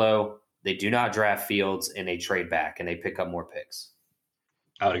Garoppolo, they do not draft Fields and they trade back and they pick up more picks.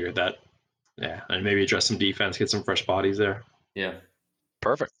 I would agree with that. Yeah, and maybe address some defense, get some fresh bodies there. Yeah.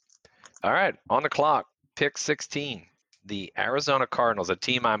 Perfect. All right, on the clock, pick 16. The Arizona Cardinals, a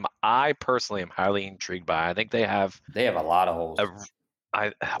team I personally am highly intrigued by. I think they have a lot of holes.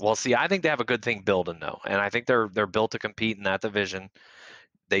 I think they have a good thing building though, and I think they're built to compete in that division.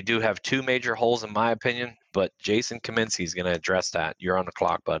 They do have 2 major holes in my opinion, but Jason Kaminsky is going to address that. You're on the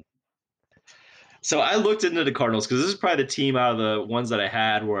clock, bud. So I looked into the Cardinals because this is probably the team out of the ones that I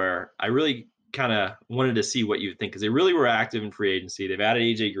had where I really kind of wanted to see what you would think because they really were active in free agency. They've added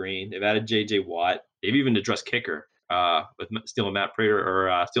AJ Green, they've added JJ Watt, they've even addressed kicker with stealing Matt Prater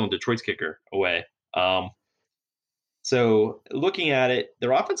or stealing Detroit's kicker away. So looking at it,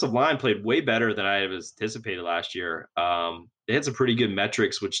 their offensive line played way better than I was anticipated last year. They had some pretty good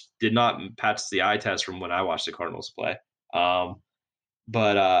metrics, which did not pass the eye test from when I watched the Cardinals play.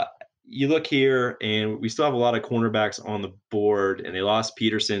 But you look here, and we still have a lot of cornerbacks on the board, and they lost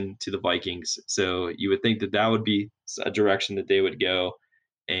Peterson to the Vikings. So you would think that would be a direction that they would go.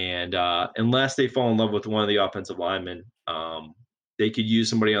 And unless they fall in love with one of the offensive linemen, they could use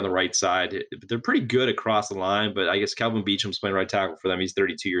somebody on the right side. They're pretty good across the line, but I guess Calvin Beacham's playing right tackle for them. He's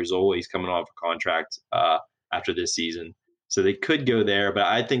 32 years old. He's coming off a contract after this season. So they could go there, but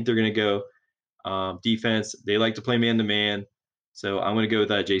I think they're going to go defense. They like to play man-to-man. So I'm going to go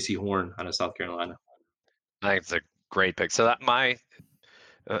with J.C. Horn out of South Carolina. I think it's a great pick. So that my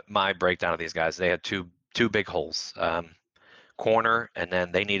breakdown of these guys, they had two big holes, corner, and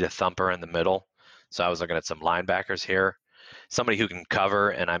then they need a thumper in the middle. So I was looking at some linebackers here, somebody who can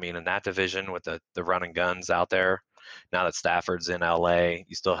cover. And I mean, in that division with the running guns out there, now that Stafford's in L.A.,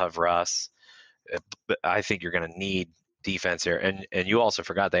 you still have Russ. But I think you're going to need defense here. And you also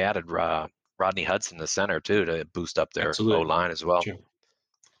forgot they added Rodney Hudson, the center, too, to boost up their O-line as well. Sure.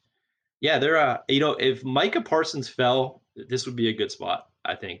 Yeah, they're if Micah Parsons fell, this would be a good spot,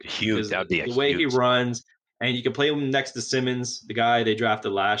 I think. Huge. That'd be the way he runs, and you can play him next to Simmons, the guy they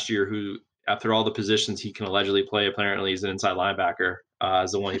drafted last year, who after all the positions he can allegedly play, apparently he's an inside linebacker,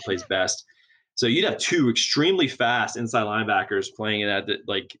 is the one he plays best. So you'd have 2 extremely fast inside linebackers playing in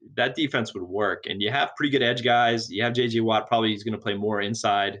that defense would work. And you have pretty good edge guys. You have J.J. Watt, probably he's going to play more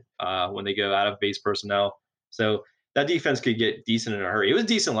inside when they go out of base personnel. So that defense could get decent in a hurry. It was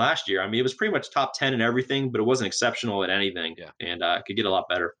decent last year. I mean, it was pretty much top 10 and everything, but it wasn't exceptional at anything. Yeah. And it could get a lot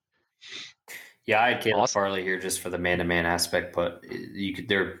better. Yeah, I had Caleb Farley here just for the man-to-man aspect, but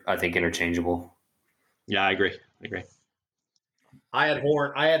they're, I think, interchangeable. Yeah, I agree. I had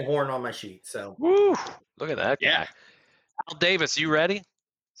Horn on my sheet. So woo, look at that guy. Al Davis, you ready?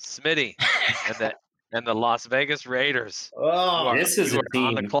 Smitty and the Las Vegas Raiders. Oh, this is a team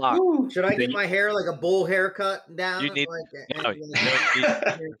on the clock. Woo. Should I get my hair like a bull haircut down? You need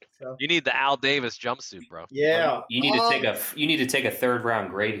the Al Davis jumpsuit, bro. Yeah. You need to take a 3rd round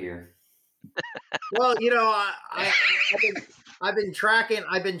grade here. Well, I've been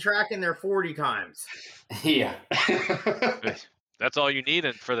tracking their 40 times. Yeah. That's all you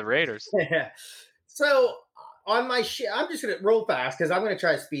needed for the Raiders. So on my sheet, I'm just going to roll fast because I'm going to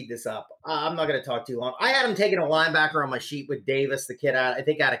try to speed this up. I'm not going to talk too long. I had him taking a linebacker on my sheet with Davis, the kid out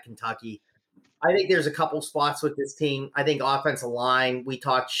of Kentucky. I think there's a couple spots with this team. I think offensive line,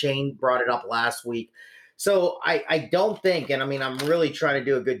 Shane brought it up last week. So I don't think, and I mean, I'm really trying to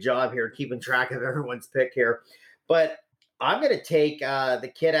do a good job here, keeping track of everyone's pick here, but I'm going to take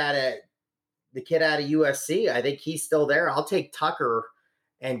the kid out of USC. I think he's still there. I'll take Tucker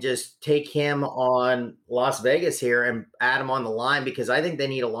and just take him on Las Vegas here and add him on the line because I think they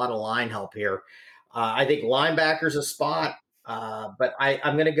need a lot of line help here. I think linebacker's a spot, but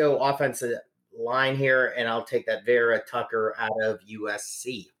I'm going to go offensive line here, and I'll take that Vera Tucker out of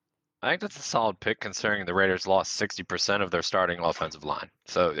USC. I think that's a solid pick considering the Raiders lost 60% of their starting offensive line.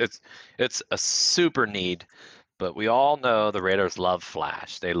 So it's a super need, but we all know the Raiders love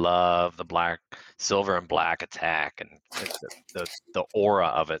flash. They love the silver and black attack and the aura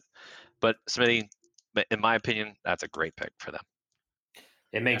of it. But Smitty, in my opinion, that's a great pick for them.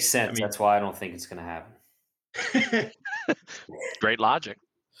 It makes sense. That's why I don't think it's going to happen. Great logic.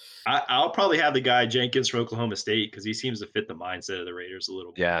 I'll probably have the guy Jenkins from Oklahoma State because he seems to fit the mindset of the Raiders a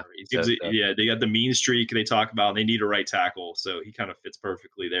little more. They got the mean streak they talk about. And they need a right tackle, so he kind of fits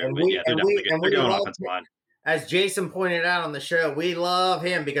perfectly there. They're going offensive line. As Jason pointed out on the show, we love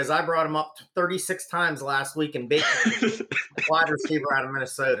him because I brought him up 36 times last week in Bateman, wide receiver out of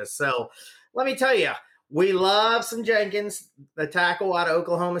Minnesota. So let me tell you, we love some Jenkins, the tackle out of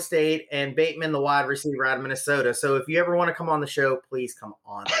Oklahoma State, and Bateman, the wide receiver out of Minnesota. So if you ever want to come on the show, please come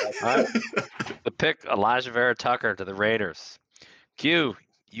on. The pick, Elijah Vera Tucker to the Raiders. Q,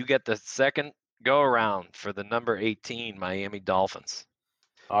 you get the second go-around for the number 18 Miami Dolphins.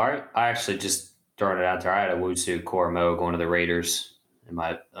 All right. I actually just throwing it out there. I had a Wusu Koromo going to the Raiders in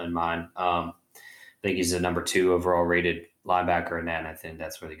mine. I think he's the number 2 overall rated linebacker in that, and I think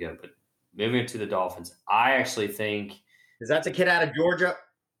that's where they go. But moving to the Dolphins, I actually think – is that the kid out of Georgia?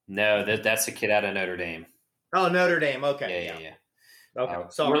 No, that's the kid out of Notre Dame. Oh, Notre Dame. Okay. Yeah. Okay.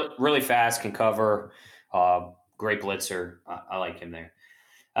 So really fast, can cover. Great blitzer. I like him there.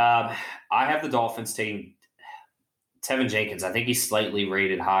 I have the Dolphins taking Tevin Jenkins. I think he's slightly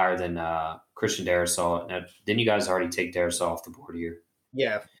rated higher than Christian Darrisaw. Now, didn't you guys already take Darrisaw off the board here?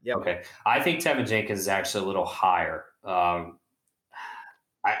 Yeah. Okay. I think Tevin Jenkins is actually a little higher.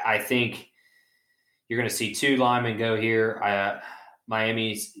 I think you're going to see 2 linemen go here.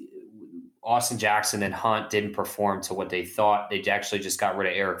 Miami's Austin Jackson and Hunt didn't perform to what they thought. They actually just got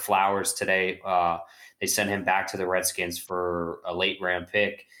rid of Eric Flowers today. They sent him back to the Redskins for a late round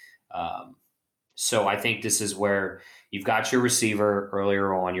pick. So I think this is where you've got your receiver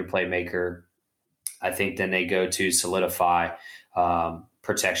earlier on, your playmaker. I think then they go to solidify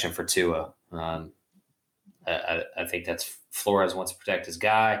protection for Tua. I think that's Flores wants to protect his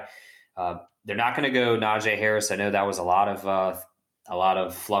guy. They're not going to go Najee Harris. I know that was a lot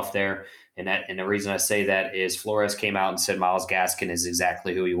of fluff there, and the reason I say that is Flores came out and said Myles Gaskin is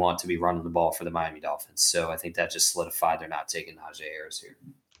exactly who you want to be running the ball for the Miami Dolphins. So I think that just solidified they're not taking Najee Harris here.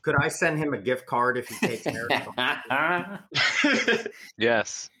 Could I send him a gift card if he takes Harris?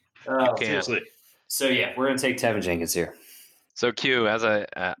 Yes. Seriously. So yeah, we're going to take Tevin Jenkins here. So Q, as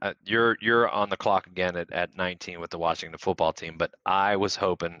you're on the clock again at 19 with the Washington football team, but I was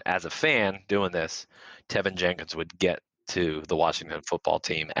hoping as a fan doing this, Tevin Jenkins would get to the Washington football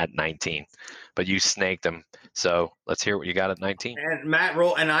team at 19, but you snaked him. So let's hear what you got at 19. And Matt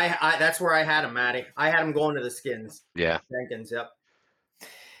roll, and I that's where I had him, Matty. I had him going to the Skins. Yeah, Jenkins. Yep.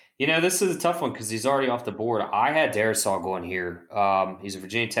 You know, this is a tough one because he's already off the board. I had Darrisaw going here. He's a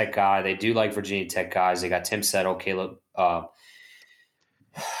Virginia Tech guy. They do like Virginia Tech guys. They got Tim Settle,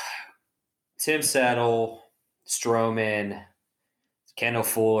 Stroman, Kendall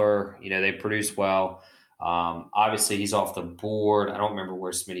Fuller. You know, they produce well. Obviously, he's off the board. I don't remember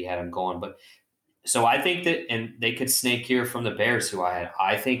where Smitty had him going, but so I think that, and they could snake here from the Bears, who I had.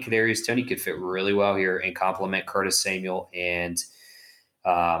 I think Kadarius Toney could fit really well here and complement Curtis Samuel and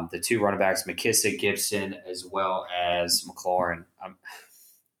the 2 running backs, McKissick, Gibson, as well as McLaurin.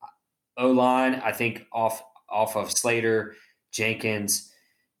 O-line, I think off of Slater, Jenkins,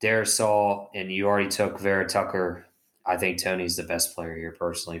 Darrisaw, and you already took Vera Tucker. I think Tony's the best player here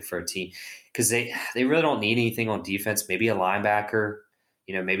personally for a team because they really don't need anything on defense. Maybe a linebacker.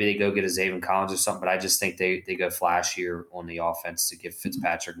 You know, maybe they go get a Zaven Collins or something, but I just think they go flashier on the offense to give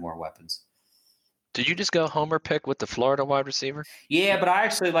Fitzpatrick more weapons. Did you just go homer pick with the Florida wide receiver? Yeah, but I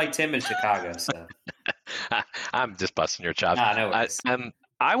actually liked him in Chicago. So I'm just busting your chops.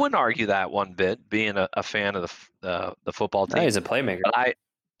 I wouldn't argue that one bit, being a fan of the football team. No, he's a playmaker.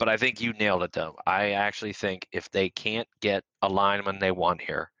 But I think you nailed it, though. I actually think if they can't get a lineman they want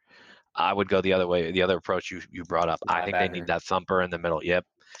here, I would go the other way, the other approach you brought up. I think they need that thumper in the middle. Yep.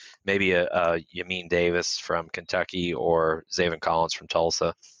 Maybe a Yamin Davis from Kentucky or Zaven Collins from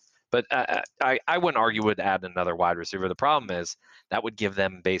Tulsa. But I wouldn't argue with add another wide receiver. The problem is that would give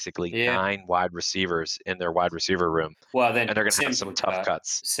them basically 9 wide receivers in their wide receiver room. Well, then and they're going to have some tough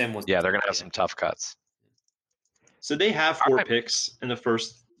cuts. They're going to have some tough cuts. So they have 4 picks in the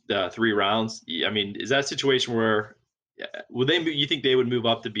first 3 rounds. I mean, is that a situation where you think they would move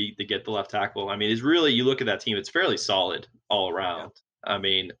up to get the left tackle? I mean, it's really, you look at that team, it's fairly solid all around. Yeah. I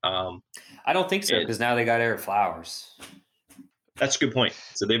mean, I don't think so, because now they got Eric Flowers. That's a good point.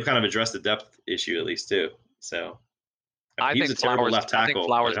 So they've kind of addressed the depth issue at least too. So I think Flowers, left tackle. I think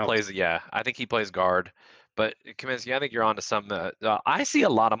Flowers plays. Yeah, I think he plays guard. But Kaminsky, I think you're onto something. I see a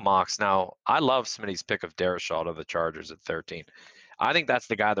lot of mocks now. I love Smitty's pick of Darrisaw to the Chargers at 13. I think that's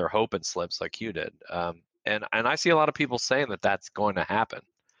the guy they're hoping slips, like you did. And I see a lot of people saying that that's going to happen.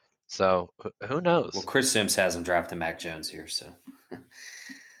 So who knows? Well, Chris Sims hasn't drafted Mac Jones here, so.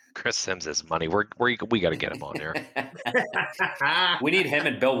 Chris Sims is money. We got to get him on here. We need him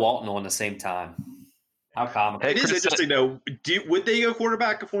and Bill Walton on the same time. How comical. It is interesting, though. Would they go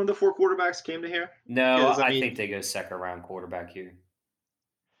quarterback if one of the 4 quarterbacks came to here? No, I think they go second round quarterback here.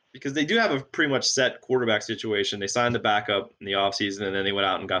 Because they do have a pretty much set quarterback situation. They signed the backup in the offseason, and then they went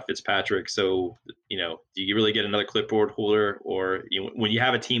out and got Fitzpatrick. So, do you really get another clipboard holder? Or when you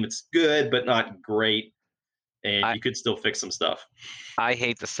have a team that's good but not great, and you could still fix some stuff. I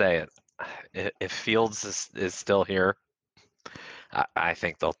hate to say it. If Fields is still here, I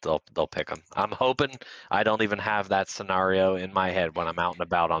think they'll pick him. I'm hoping I don't even have that scenario in my head when I'm out and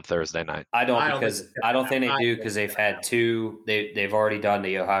about on Thursday night. I don't think they do, because they've had 2. They've already done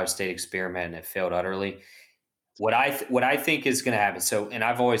the Ohio State experiment and it failed utterly. What I think is going to happen. So, and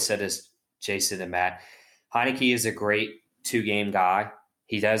I've always said this, Jason and Matt, Heineke is a great 2-game guy.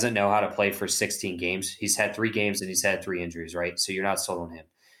 He doesn't know how to play for 16 games. He's had 3 games and he's had 3 injuries, right? So you're not sold on him.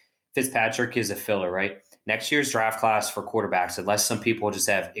 Fitzpatrick is a filler, right? Next year's draft class for quarterbacks, unless some people just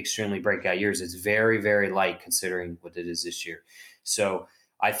have extremely breakout years, it's very, very light considering what it is this year. So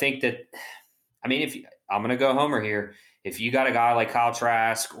I think that, I'm going to go homer here. If you got a guy like Kyle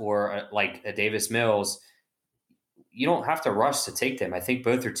Trask or like a Davis Mills, you don't have to rush to take them. I think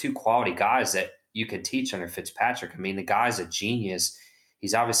both are 2 quality guys that you could teach under Fitzpatrick. I mean, the guy's a genius.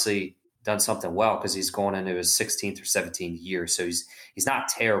 He's obviously done something well because he's going into his 16th or 17th year. So he's not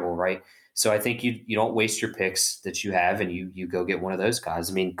terrible, right? So I think you don't waste your picks that you have and you go get one of those guys.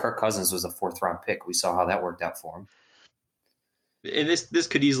 I mean, Kirk Cousins was a 4th-round pick. We saw how that worked out for him. And this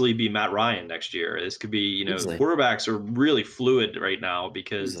could easily be Matt Ryan next year. This could be, quarterbacks are really fluid right now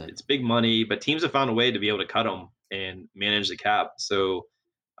because it's big money, but teams have found a way to be able to cut them and manage the cap. So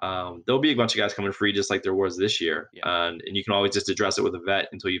there'll be a bunch of guys coming free just like there was this year. Yeah. And you can always just address it with a vet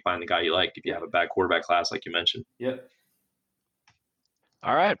until you find the guy you like if you have a bad quarterback class like you mentioned. Yep.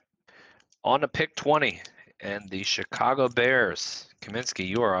 All right. On to pick 20 and the Chicago Bears. Kaminsky,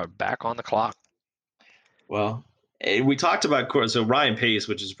 you are back on the clock. Well, we talked about Ryan Pace,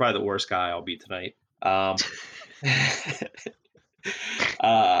 which is probably the worst guy I'll beat tonight. The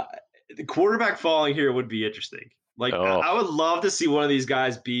quarterback falling here would be interesting. I would love to see one of these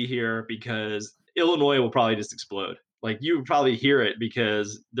guys be here because Illinois will probably just explode. You would probably hear it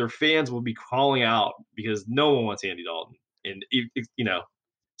because their fans will be calling out because no one wants Andy Dalton. And,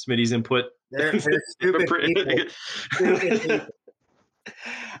 Smitty's input. They're stupid people.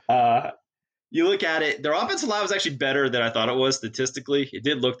 You look at it, their offensive line was actually better than I thought it was statistically. It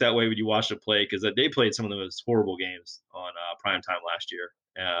did look that way when you watched it play because they played some of the most horrible games on primetime last year.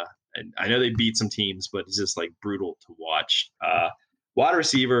 And I know they beat some teams, but it's just brutal to watch. Wide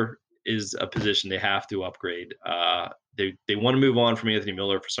receiver is a position they have to upgrade. They want to move on from Anthony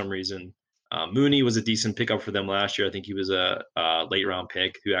Miller for some reason. Mooney was a decent pickup for them last year. I think he was a late round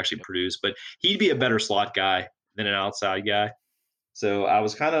pick who actually produced, but he'd be a better slot guy than an outside guy. So I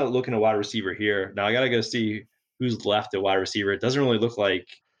was kind of looking at wide receiver here. Now I got to go see who's left at wide receiver. It doesn't really look like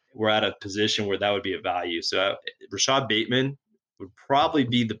we're at a position where that would be a value. So Rashad Bateman would probably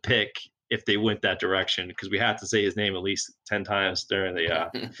be the pick if they went that direction because we have to say his name at least 10 times during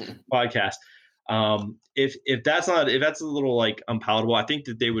the podcast. If that's a little unpalatable, I think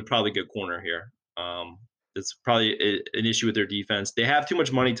that they would probably go corner here. It's probably an issue with their defense. They have too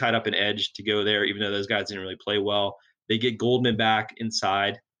much money tied up in edge to go there, even though those guys didn't really play well. They get Goldman back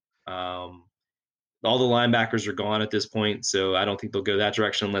inside. All the linebackers are gone at this point, so I don't think they'll go that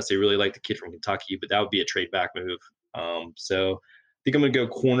direction unless they really like the kid from Kentucky, but that would be a trade back move. So I think I'm going to go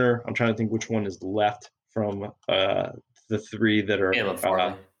corner. I'm trying to think which one is left from the 3 that are Caleb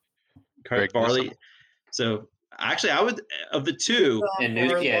Farley. Farley. So Actually, I would of the two. And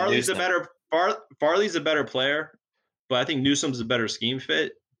Farley's Newsome. Farley's a better player, but I think Newsome's a better scheme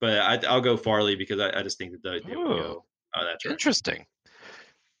fit. But I'll go Farley because I just think that they would go that direction. Interesting.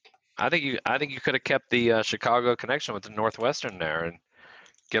 I think you could have kept the Chicago connection with the Northwestern there and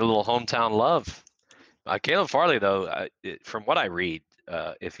get a little hometown love. Caleb Farley, though, from what I read,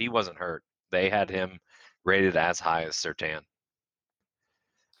 if he wasn't hurt, they had him rated as high as Surtain.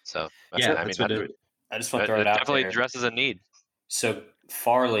 So yeah, I just want to throw it out definitely there. addresses a need. So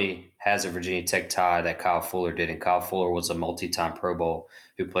Farley has a Virginia Tech tie that Kyle Fuller did, and Kyle Fuller was a multi-time Pro Bowl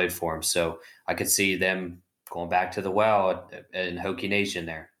who played for him. So I could see them going back to the well in Hokie Nation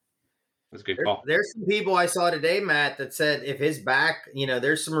there. That's a good call. There's some people I saw today, Matt, that said if his back,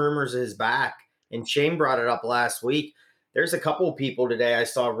 there's some rumors of his back, and Shane brought it up last week. There's a couple of people today I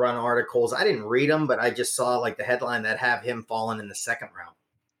saw run articles. I didn't read them, but I just saw like the headline that have him falling in the second round.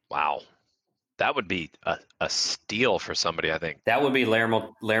 Wow. That would be a steal for somebody, I think. That would be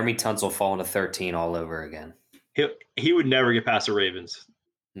Laramie Tunsil falling to 13 all over again. He would never get past the Ravens.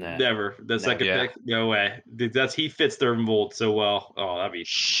 No. Never. The second pick, no way. He fits their mold so well. Oh, that'd be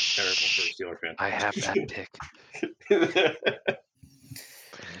terrible for a Steeler fan. I have that pick.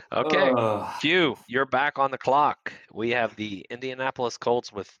 Okay, Q, you're back on the clock. We have the Indianapolis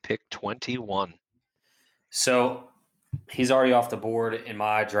Colts with pick 21. So he's already off the board in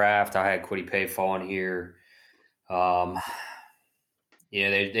my draft. I had Kwity Paye falling here.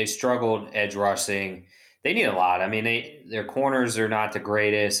 They struggled edge rushing. They need a lot. I mean, their corners are not the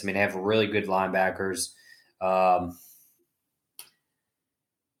greatest. I mean, they have really good linebackers.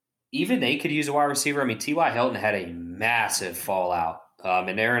 Even they could use a wide receiver. I mean, T.Y. Hilton had a massive fallout,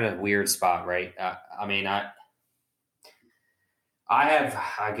 and they're in a weird spot, right? I had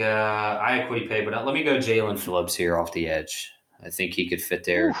Kwity Paye, but let me go Jalen Phillips here off the edge. I think he could fit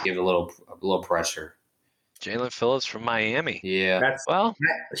there, give a little pressure. Jalen Phillips from Miami. Yeah.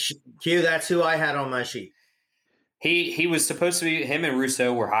 Q, that's who I had on my sheet. He was supposed to be. Him and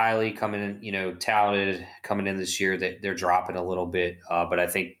Rousseau were highly coming in, touted coming in this year. That they're dropping a little bit, but I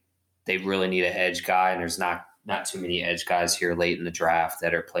think they really need an edge guy, and there's not too many edge guys here late in the draft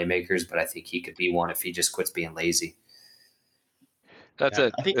that are playmakers. But I think he could be one if he just quits being lazy. That's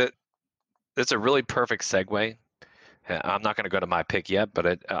a really perfect segue. I'm not going to go to my pick yet,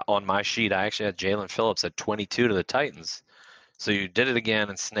 but on my sheet, I actually had Jalen Phillips at 22 to the Titans. So you did it again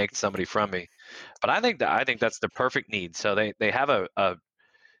and snaked somebody from me. But I think that's the perfect need. So they have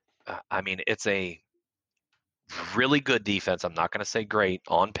it's a really good defense. I'm not going to say great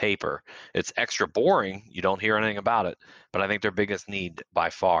on paper. It's extra boring. You don't hear anything about it. But I think their biggest need by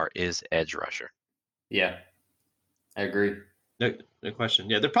far is edge rusher. Yeah, I agree. No question.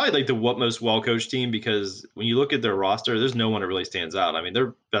 Yeah, they're probably like the most well-coached team because when you look at their roster, there's no one that really stands out. I mean,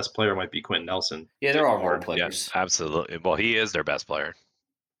 their best player might be Quentin Nelson. Yeah, they're all role players. Yeah, absolutely. Well, he is their best player.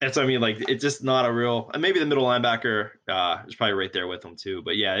 That's what I mean. Like, it's just not a real. And maybe the middle linebacker is probably right there with them too.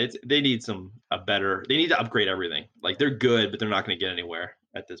 But yeah, they need They need to upgrade everything. Like, they're good, but they're not going to get anywhere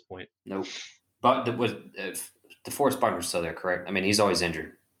at this point. Nope. But DeForest Buckner's still there, correct? I mean, he's always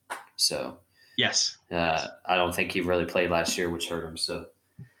injured, so. Yes. I don't think he really played last year, which hurt him. So,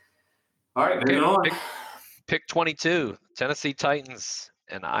 all right, moving on. Pick 22, Tennessee Titans,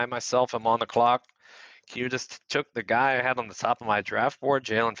 and I myself am on the clock. Q just took the guy I had on the top of my draft board,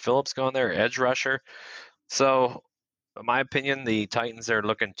 Jalen Phillips, going there, edge rusher. So, in my opinion, the Titans are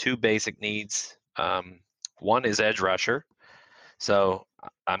looking two basic needs. One is edge rusher. So,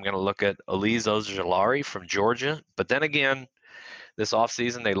 I'm going to look at Azeez Ojulari from Georgia. But then again, this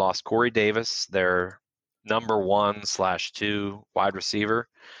offseason, they lost Corey Davis, their number 1/2 wide receiver.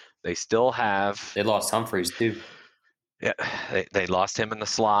 They still have. They lost Humphreys too. Yeah, they lost him in the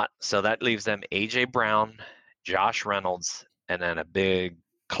slot. So that leaves them A.J. Brown, Josh Reynolds, and then a big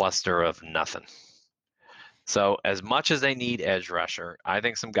cluster of nothing. So as much as they need edge rusher, I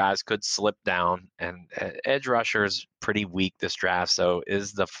think some guys could slip down. And edge rusher is pretty weak this draft. So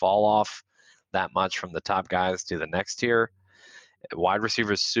is the fall off that much from the top guys to the next tier? Wide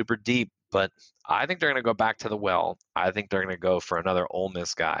receiver is super deep, but I think they're going to go back to the well. I think they're going to go for another Ole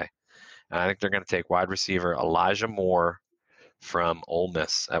Miss guy. And I think they're going to take wide receiver Elijah Moore from Ole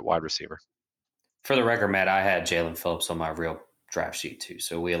Miss at wide receiver. For the record, Matt, I had Jalen Phillips on my real draft sheet too,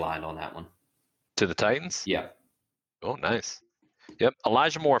 so we aligned on that one. To the Titans? Yeah. Oh, nice. Yep,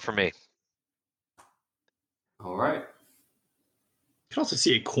 Elijah Moore for me. All right. You can also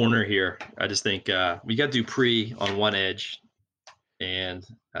see a corner here. I just think we got Dupree on one edge. And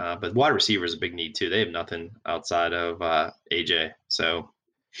but wide receiver is a big need too. They have nothing outside of AJ. So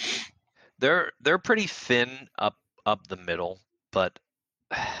they're pretty thin up the middle, but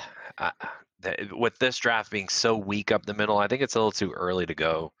with this draft being so weak up the middle, I think it's a little too early to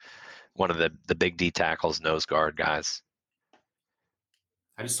go one of the big D tackles, nose guard guys.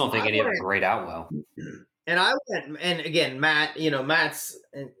 I just don't think any of them grade out well. And I went, and again, Matt, Matt's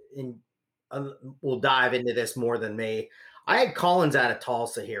will dive into this more than me. I had Collins out of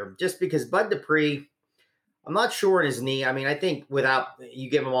Tulsa here just because Bud Dupree, I'm not sure in his knee. I mean, I think without you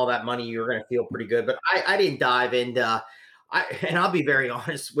give him all that money, you're going to feel pretty good. But I didn't dive into, and I'll be very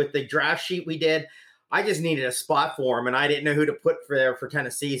honest, with the draft sheet we did, I just needed a spot for him, and I didn't know who to put for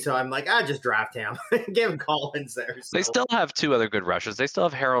Tennessee. So I'm like, just draft him. Give him Collins there. So. They still have two other good rushers. They still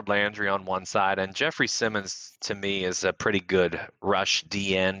have Harold Landry on one side, and Jeffrey Simmons, to me, is a pretty good rush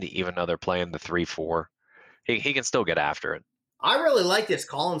D end, even though they're playing the 3-4. He can still get after it. I really like this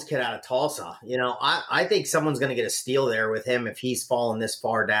Collins kid out of Tulsa. I think someone's going to get a steal there with him if he's fallen this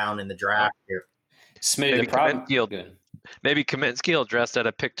far down in the draft here. Smitty, the problem. Maybe Kaminsky will dress at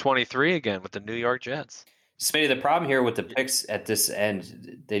a pick 23 again with the New York Jets. Smitty, the problem here with the picks at this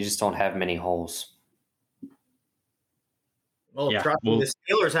end, they just don't have many holes. Well, the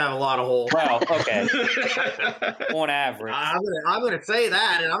Steelers have a lot of holes. Well, okay. On average. I'm going to say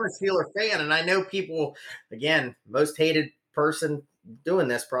that, and I'm a Steeler fan, and I know people, again, most hated person doing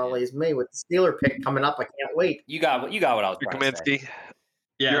this probably is me with the Steeler pick coming up. I can't wait. You got what I was trying to say. Kaminsky.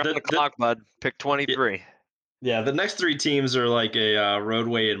 Yeah, you're on the clock, bud. Pick 23. Yeah, the next three teams are like a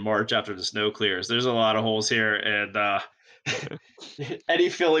roadway in March after the snow clears. There's a lot of holes here, and any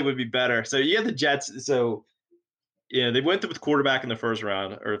Philly would be better. So you have the Jets. So they went with quarterback in the first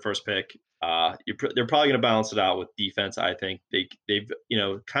round or the first pick. They're probably going to balance it out with defense. I think they've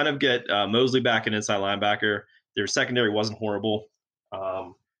kind of get Mosley back an inside linebacker. Their secondary wasn't horrible.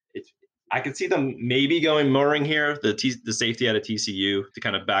 I could see them maybe going Murring here, the safety out of TCU, to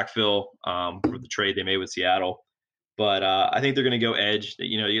kind of backfill for the trade they made with Seattle. But I think they're going to go edge.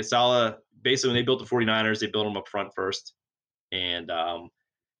 You get Saleh. Basically, when they built the 49ers, they built them up front first. And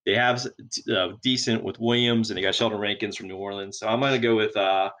they have decent with Williams, and they got Sheldon Rankins from New Orleans. So I'm going to go with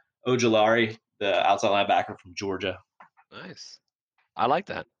Ojulari, the outside linebacker from Georgia. Nice. I like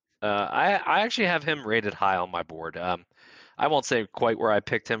that. I actually have him rated high on my board. I won't say quite where I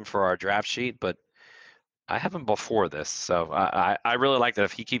picked him for our draft sheet, but I have him before this. So I really like that.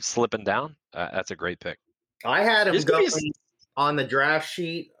 If he keeps slipping down, that's a great pick. I had him going on the draft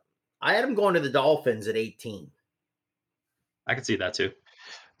sheet. I had him going to the Dolphins at 18. I can see that too.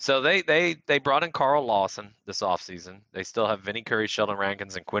 So they brought in Carl Lawson this offseason. They still have Vinny Curry, Sheldon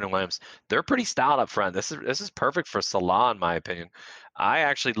Rankins, and Quinn Williams. They're pretty stout up front. This is perfect for Salah, in my opinion. I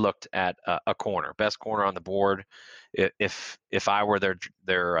actually looked at a corner, best corner on the board. If I were their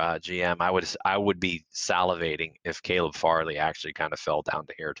GM, I would be salivating if Caleb Farley actually kind of fell down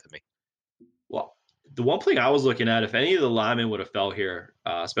to here to me. Well, the one thing I was looking at, if any of the linemen would have fell here,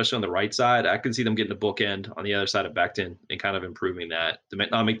 especially on the right side, I could see them getting a bookend on the other side of Becton and kind of improving that to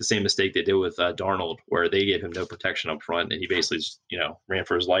not make the same mistake they did with Darnold, where they gave him no protection up front and he basically just, ran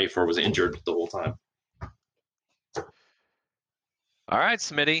for his life or was injured the whole time. All right,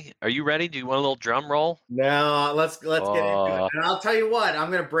 Smitty, are you ready? Do you want a little drum roll? No, let's get into it. And I'll tell you what, I'm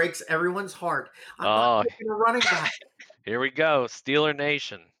going to break everyone's heart. I'm not taking a running back. Here we go, Steeler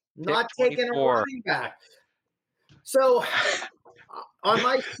Nation. Not taking a running back. So on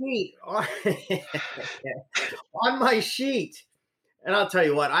my sheet, and I'll tell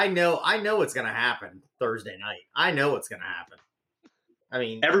you what, I know what's going to happen Thursday night. I know what's going to happen. I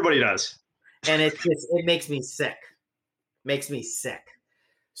mean, everybody does, and it makes me sick.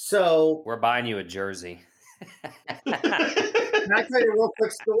 So we're buying you a jersey. Can I tell you a real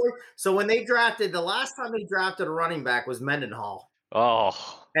quick story? So when the last time they drafted a running back was Mendenhall. Oh.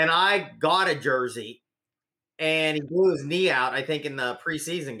 And I got a jersey, and he blew his knee out, I think, in the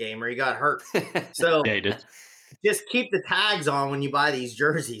preseason game where he got hurt. So yeah, he did. Just keep the tags on when you buy these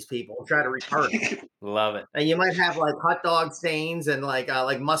jerseys, people. Try to return it. Love it. And you might have like hot dog stains and like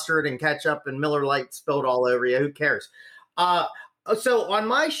mustard and ketchup and Miller Lite spilled all over you. Who cares? So on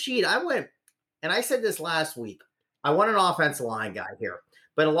my sheet, I went, and I said this last week, I want an offensive line guy here.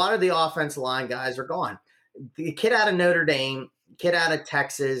 But a lot of the offensive line guys are gone. The kid out of Notre Dame, kid out of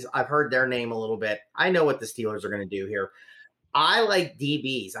Texas, I've heard their name a little bit. I know what the Steelers are going to do here. I like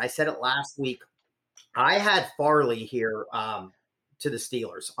DBs. I said it last week. I had Farley here to the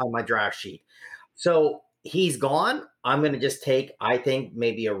Steelers on my draft sheet. So he's gone. I'm going to just take, I think,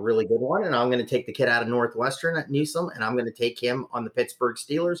 maybe a really good one, and I'm going to take the kid out of Northwestern at Newsom, and I'm going to take him on the Pittsburgh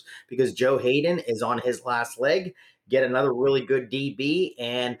Steelers because Joe Hayden is on his last leg. Get another really good DB,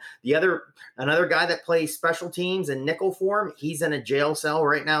 and another guy that plays special teams and nickel for him, he's in a jail cell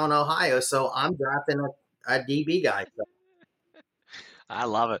right now in Ohio, so I'm drafting a DB guy. I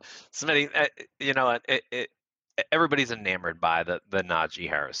love it. Smitty, you know what? Everybody's enamored by the Najee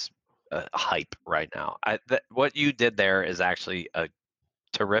Harris hype right now. What you did there is actually a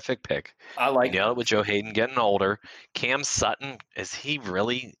terrific pick. I like you nailed it. it with Joe Hayden getting older. Cam Sutton, is he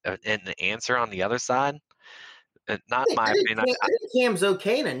really an answer on the other side? Not in my opinion. I think Cam's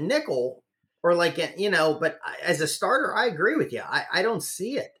okay in a nickel or like, but as a starter, I agree with you. I don't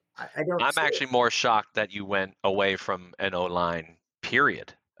see it. I don't. I'm actually more shocked that you went away from an O-line,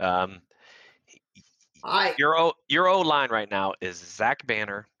 period. Your O-line right now is Zach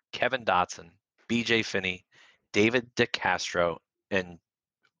Banner, Kevin Dotson, BJ Finney, David DeCastro, and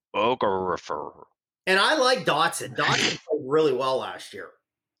Ogerefer. And I like Dotson. Dotson played really well last year.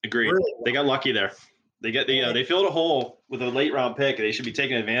 Agreed. Really well. They got lucky there. They filled a hole with a late round pick. They should be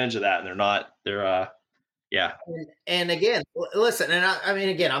taking advantage of that, and they're not. Yeah. And again, listen, and I mean,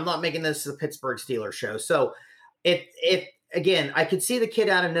 again, I'm not making this a Pittsburgh Steelers show. So if again, I could see the kid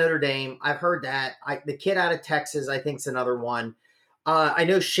out of Notre Dame. I've heard that. The kid out of Texas, I think, is another one. I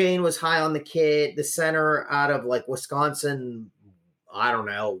know Shane was high on the kid, the center out of like Wisconsin. I don't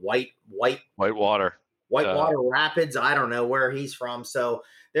know, Whitewater Rapids. I don't know where he's from. So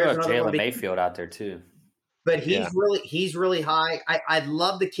there's Jalen Mayfield out there too. But he's really high. I'd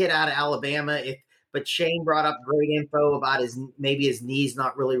love the kid out of Alabama. But Shane brought up great info about his knees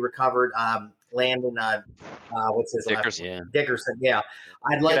not really recovered. Landon, what's his Dickerson? Last name? Dickerson. Yeah,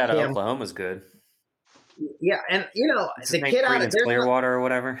 I'd like out of him. Oklahoma's good. Yeah, and the kid out of Clearwater or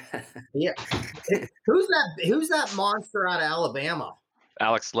whatever. Yeah, who's that monster out of Alabama?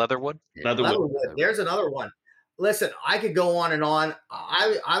 Alex Leatherwood. Leatherwood. There's another one. Listen, I could go on and on.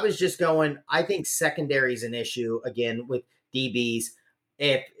 I was just going. I think secondary is an issue again with DBs.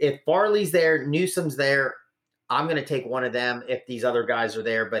 If Farley's there, Newsom's there, I'm going to take one of them if these other guys are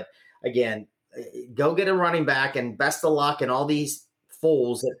there. But again, go get a running back and best of luck and all these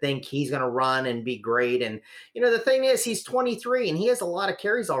fools that think he's going to run and be great. And, the thing is he's 23 and he has a lot of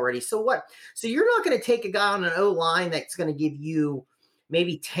carries already. So what? So you're not going to take a guy on an O-line that's going to give you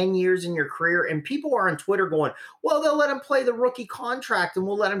maybe 10 years in your career. And people are on Twitter going, well, they'll let him play the rookie contract and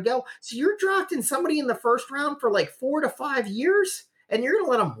we'll let him go. So you're drafting somebody in the first round for like 4 to 5 years? And you're going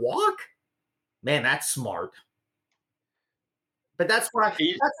to let him walk? Man, that's smart. But that's why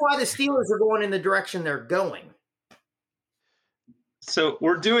the Steelers are going in the direction they're going. So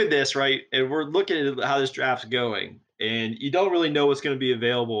we're doing this, right? And we're looking at how this draft's going. And you don't really know what's going to be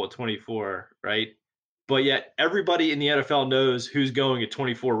available at 24, right? But yet everybody in the NFL knows who's going at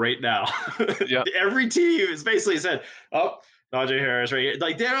 24 right now. Yep. Every team has basically said, oh, Najee Harris right here.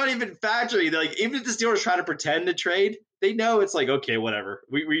 Like, they're not even factoring. Like, even if the Steelers try to pretend to trade, they know it's like, okay, whatever.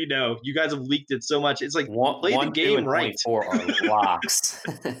 We know. You guys have leaked it so much. It's like, play the game right. 4 are locks.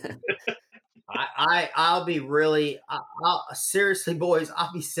 I'll be really seriously, boys,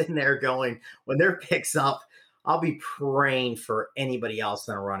 I'll be sitting there going, when their picks up, I'll be praying for anybody else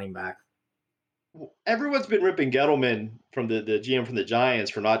than a running back. Everyone's been ripping Gettleman from the GM from the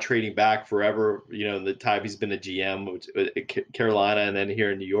Giants for not trading back forever, the time he's been a GM at Carolina and then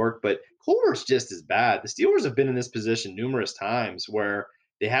here in New York. But Colbert's just as bad. The Steelers have been in this position numerous times where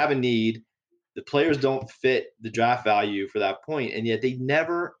they have a need. The players don't fit the draft value for that point, and yet they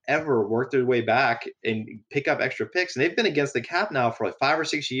never, ever work their way back and pick up extra picks. And they've been against the cap now for like 5 or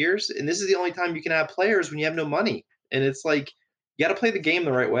 6 years, and this is the only time you can have players when you have no money. And it's like, you got to play the game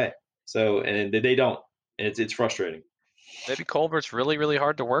the right way. So, and they don't. And it's frustrating. Maybe Colbert's really, really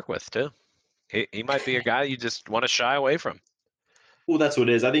hard to work with, too. He might be a guy you just want to shy away from. Well, that's what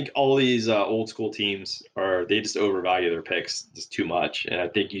it is. I think all these old school teams they just overvalue their picks just too much. And I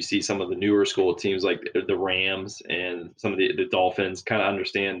think you see some of the newer school teams like the Rams and some of the Dolphins kind of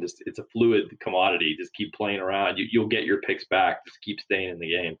understand this. It's a fluid commodity. Just keep playing around. You'll get your picks back. Just keep staying in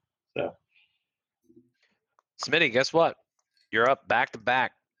the game. So, Smitty, guess what? You're up back to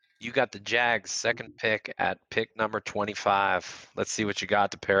back. You got the Jags second pick at pick number 25. Let's see what you got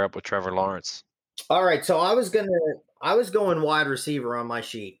to pair up with Trevor Lawrence. All right, so I was going wide receiver on my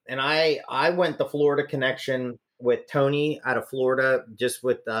sheet, and I went the Florida connection with Tony out of Florida, just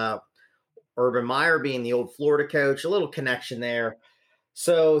with Urban Meyer being the old Florida coach, a little connection there.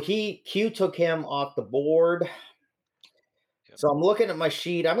 So Q took him off the board. Yep. So I'm looking at my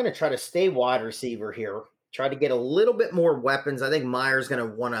sheet. I'm going to try to stay wide receiver here. Try to get a little bit more weapons. I think Meyer's going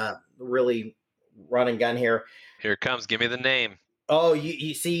to want to really run and gun here. Here it comes. Give me the name. Oh,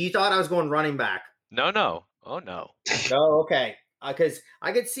 you see, you thought I was going running back. No. Oh, no. Oh, okay. Because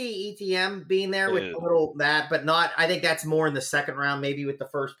I could see ETM being there with a little that, but not. I think that's more in the second round, maybe with the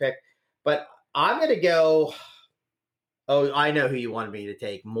first pick. But I'm going to go. Oh, I know who you wanted me to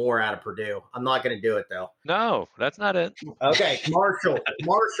take. More out of Purdue. I'm not going to do it, though. No, that's not it. Okay, Marshall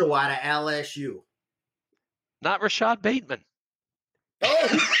out of LSU. Not Rashad Bateman. Oh,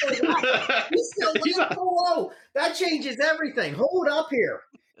 he's still in below. That changes everything. Hold up here.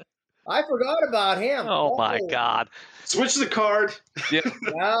 I forgot about him. Oh my God. Switch the card. Yeah.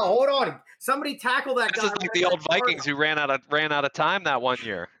 No, hold on. Somebody tackle that This guy. is like the old Vikings who ran out of time that one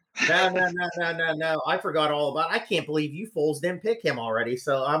year. No. I forgot all about it. I can't believe you fools didn't pick him already.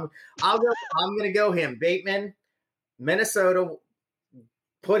 So I'm gonna go him. Bateman, Minnesota.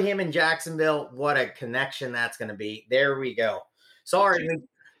 Put him in Jacksonville. What a connection that's gonna be. There we go. Sorry,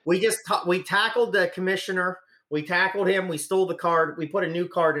 we tackled the commissioner. We tackled him. We stole the card. We put a new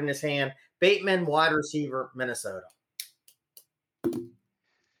card in his hand. Bateman, wide receiver, Minnesota.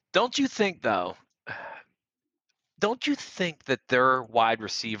 Don't you think, though? Don't you think that their wide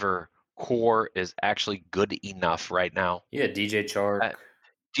receiver core is actually good enough right now? Yeah, DJ Chark.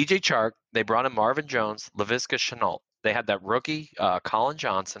 DJ Chark. They brought in Marvin Jones, Laviska Shenault. They had that rookie, Colin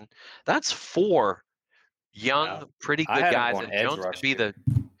Johnson. That's 4 young, pretty good guys. And Jones could be the.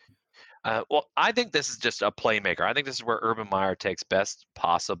 Well, I think this is just a playmaker. I think this is where Urban Meyer takes best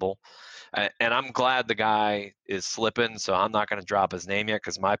possible. And I'm glad the guy is slipping, so I'm not going to drop his name yet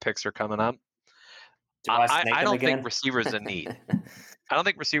because my picks are coming up. I don't think receivers are need. I don't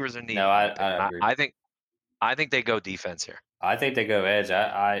think receivers are need. No, I agree. I think they go defense here. I think they go edge.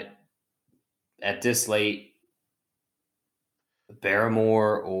 I at this late,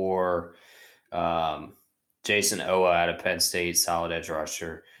 Barrymore or Jason Owa out of Penn State, solid edge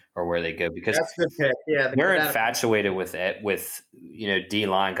rusher, or where they go, because that's a good pick. Yeah, they're infatuated with D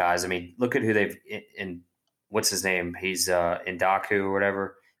line guys. I mean, look at who they've in what's his name? He's Ndaku or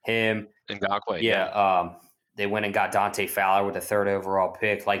whatever. Him. Ngakwe. Yeah. They went and got Dante Fowler with a 3rd overall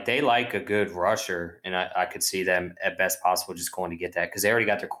pick. Like, they like a good rusher, and I could see them at best possible just going to get that because they already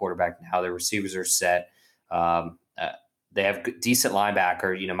got their quarterback now. Their receivers are set. They have decent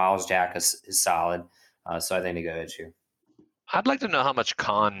linebacker. Miles Jack is solid. So I think they go edge here. I'd like to know how much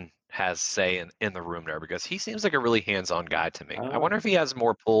Khan has say in the room there, because he seems like a really hands-on guy to me. I wonder if he has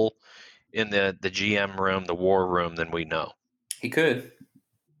more pull in the GM room, the war room, than we know. He could.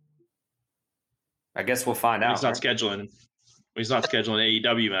 I guess we'll find out. He's not scheduling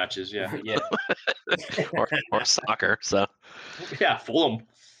AEW matches. Yeah. Yeah. or soccer. So. Yeah, Fulham.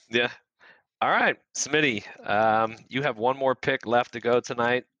 Yeah. All right, Smitty. You have one more pick left to go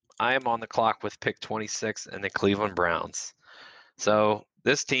tonight. I am on the clock with pick 26 and the Cleveland Browns. So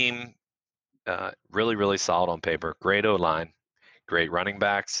this team, really, really solid on paper. Great O-line, great running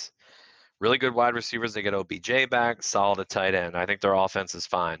backs, really good wide receivers. They get OBJ back, solid at tight end. I think their offense is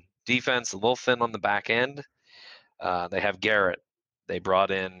fine. Defense, a little thin on the back end. They have Garrett. They brought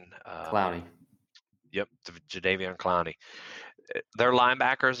in Clowney. Yep, Jadeveon Clowney. Their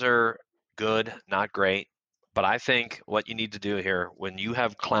linebackers are good, not great. But I think what you need to do here, when you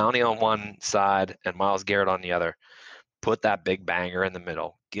have Clowney on one side and Myles Garrett on the other, put that big banger in the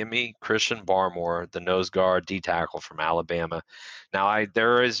middle. Give me Christian Barmore, the nose guard D tackle from Alabama. Now,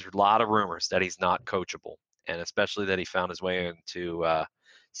 there is a lot of rumors that he's not coachable, and especially that he found his way into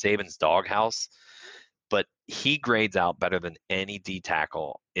Saban's doghouse. But he grades out better than any D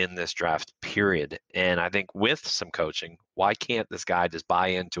tackle in this draft, period. And I think with some coaching, why can't this guy just buy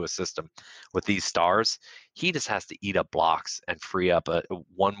into a system with these stars? He just has to eat up blocks and free up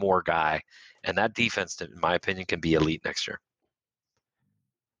one more guy. And that defense, in my opinion, can be elite next year.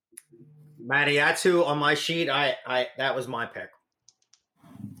 Matty, that's who on my sheet. That was my pick.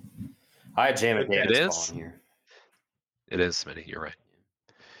 I had Jamin Davis falling here. It is, Smitty. You're right.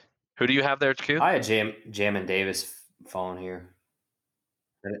 Who do you have there, Q? I had Jamin Davis falling here.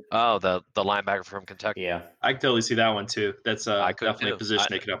 Oh, the linebacker from Kentucky. Yeah, I can totally see that one too. That's definitely a position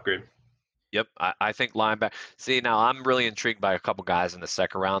they could upgrade. Yep, I think linebacker. See, now I'm really intrigued by a couple guys in the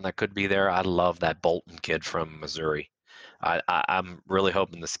second round that could be there. I love that Bolton kid from Missouri. I'm really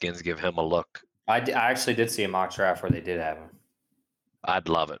hoping the Skins give him a look. I actually did see a mock draft where they did have him. I'd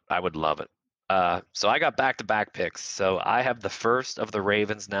love it. I would love it. So I got back-to-back picks. So I have the first of the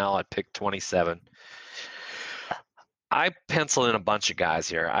Ravens now at pick 27. I pencil in a bunch of guys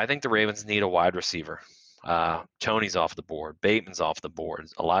here. I think the Ravens need a wide receiver. Tony's off the board. Bateman's off the board.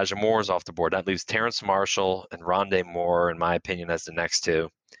 Elijah Moore's off the board. That leaves Terrence Marshall and Rondé Moore, in my opinion, as the next two.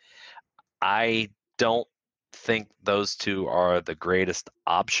 I don't think those two are the greatest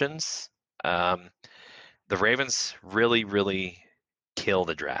options. The Ravens really, really kill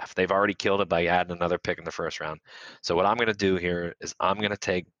the draft. They've already killed it by adding another pick in the first round. So what I'm going to do here is I'm going to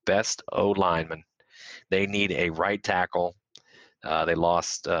take best O lineman. They need a right tackle. They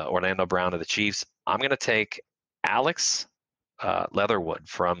lost Orlando Brown to the Chiefs. I'm going to take Alex Leatherwood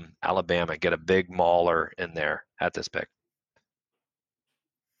from Alabama. Get a big mauler in there at this pick.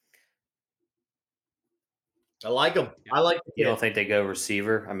 I like him. I like the You kid. don't think they go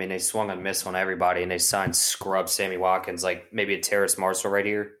receiver? I mean, they swung and missed on everybody, and they signed scrub Sammy Watkins, like maybe a Terrace Marshall right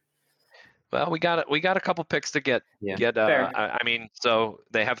here. Well, we got a couple picks to get. Fair. I mean, so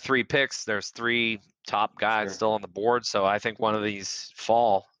they have 3 picks. There's 3 top guys Sure. still on the board. So I think one of these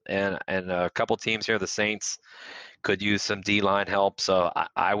fall, and a couple teams here, the Saints, could use some D-line help. So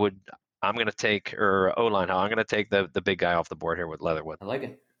I'm going to take, or O-line help. I'm going to take the big guy off the board here with Leatherwood. I like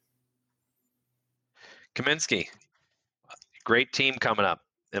it. Kaminsky, great team coming up,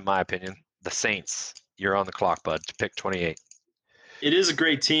 in my opinion. The Saints. You're on the clock, bud, to pick 28. It is a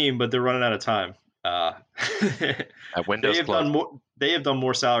great team, but they're running out of time. That window's closed. They have done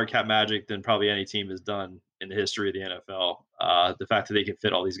more salary cap magic than probably any team has done in the history of the NFL. The fact that they can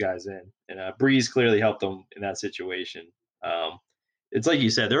fit all these guys in, and Breeze clearly helped them in that situation. It's like you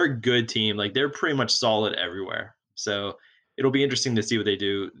said, they're a good team. Like, they're pretty much solid everywhere. So it'll be interesting to see what they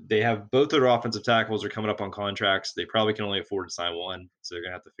do. They have both their offensive tackles are coming up on contracts. They probably can only afford to sign one, so they're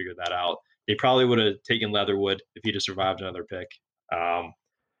gonna have to figure that out. They probably would have taken Leatherwood if he'd have survived another pick.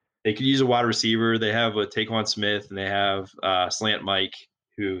 They could use a wide receiver. They have a Taquan Smith, and they have Slant Mike,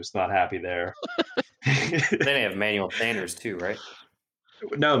 who's not happy there. Then they have Manuel Sanders too, right?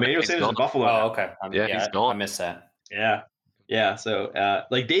 No, Manuel Sanders is Buffalo. Oh, okay. He's gone. I missed that. Yeah. So,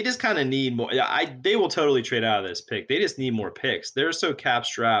 they just kind of need more. They will totally trade out of this pick. They just need more picks. They're so cap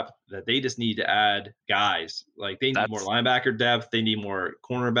strapped that they just need to add guys. Like, they need more linebacker depth. They need more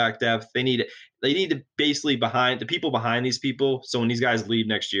cornerback depth. They need to basically behind the people behind these people. So when these guys leave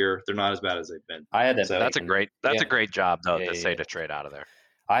next year, they're not as bad as they've been. I had that. So, That's a great job though to say to trade out of there.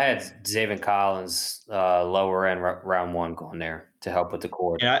 I had Zaven Collins lower end round 1 going there to help with the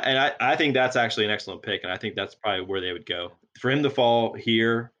core. And I think that's actually an excellent pick, and I think that's probably where they would go. For him to fall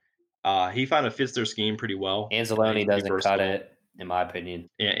here, he kind of fits their scheme pretty well. Anzalone doesn't cut it, in my opinion.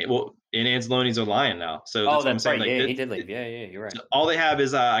 Yeah, well, and Anzalone's a Lion now. So that's what I'm saying. right. Like, he did leave. Yeah, you're right. All they have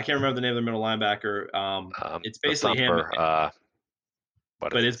is I can't remember the name of the middle linebacker. It's basically him.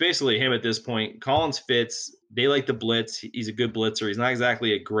 But it's basically him at this point. Collins fits. They like the blitz. He's a good blitzer. He's not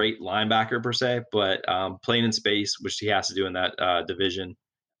exactly a great linebacker per se, but playing in space, which he has to do in that division.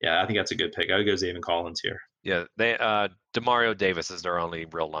 Yeah, I think that's a good pick. I would go Zaven Collins here. Yeah, they Demario Davis is their only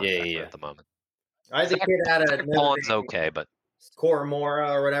real linebacker at the moment. I think kid out of Collins okay, but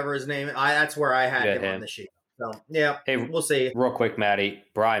Cormora or whatever his name. That's where I had him on the sheet. So yeah, hey, we'll see. Real quick, Maddie,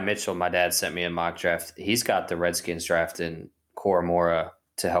 Brian Mitchell, my dad sent me a mock draft. He's got the Redskins drafting Cormora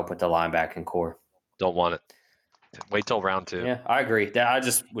to help with the linebacking core. Don't want it. Wait till round 2. Yeah, I agree. I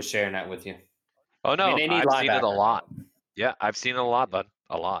just was sharing that with you. Oh no, I've seen it a lot. Yeah, I've seen it a lot, bud.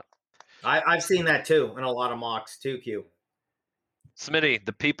 A lot. I've seen that too in a lot of mocks too, Q. Smitty,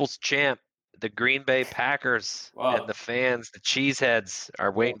 the people's champ, the Green Bay Packers, and the fans, the cheeseheads,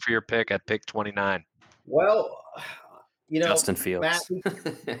 are waiting for your pick at pick 29. Well, Justin Fields.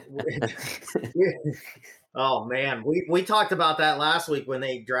 Matt, oh man, we talked about that last week when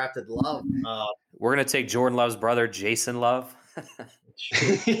they drafted Love. We're gonna take Jordan Love's brother, Jason Love.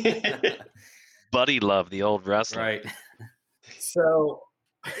 Buddy Love, the old wrestler. Right. So,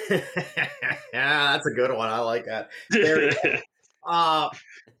 yeah, that's a good one. I like that. I'm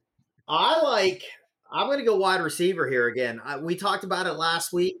going to go wide receiver here again. We talked about it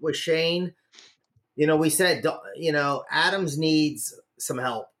last week with Shane. We said, Adams needs some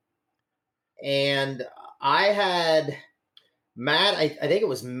help. And I had Matt, I think it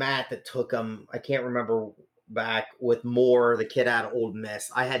was Matt that took him. I can't remember back with Moore, the kid out of Old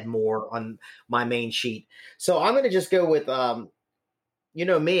Miss. I had Moore on my main sheet. So I'm going to just go with,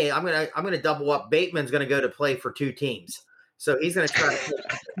 me, I'm going to double up. Bateman's going to go to play for 2 teams. So he's going to try to.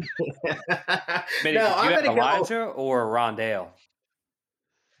 No, I'm going to Elijah or Rondale?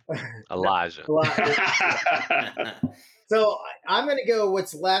 Elijah. So I'm going to go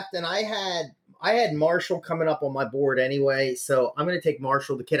what's left, and I had Marshall coming up on my board anyway. So I'm going to take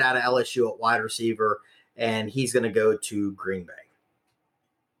Marshall, the kid out of LSU at wide receiver, and he's going to go to Green Bay.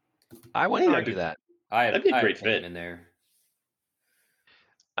 I wouldn't argue that. That'd be a great fit in there.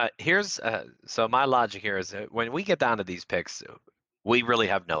 So my logic here is that when we get down to these picks, we really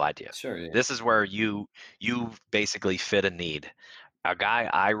have no idea. Sure. Yeah. This is where you basically fit a need. A guy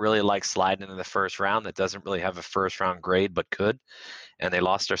I really like sliding into the first round that doesn't really have a first round grade but could, and they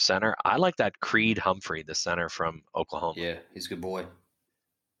lost their center. I like that Creed Humphrey, the center from Oklahoma. Yeah, he's a good boy.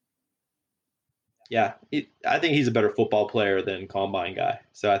 Yeah, I think he's a better football player than Combine guy.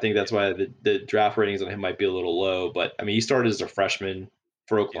 So I think that's why the draft ratings on him might be a little low. But, I mean, he started as a freshman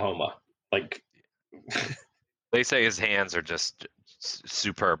for Oklahoma. Like, They say his hands are just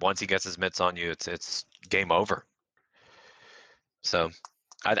superb. Once he gets his mitts on you, it's game over. So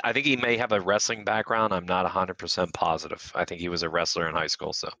I think he may have a wrestling background. I'm not 100% positive. I think he was a wrestler in high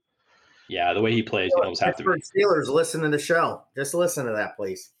school. So Yeah, the way he plays, you almost have to be. Pittsburgh Steelers, listen to the show. Just listen to that,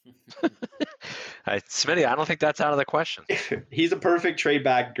 please. Smitty, I don't think that's out of the question. He's a perfect trade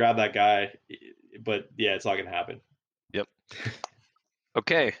back, grab that guy. But yeah, it's not going to happen. Yep.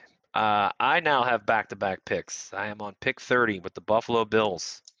 Okay. I now have back-to-back picks. I am on pick 30 with the Buffalo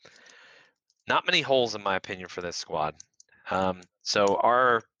Bills. Not many holes, in my opinion, for this squad. So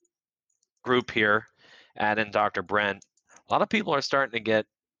our group here, add in Dr. Brent, a lot of people are starting to get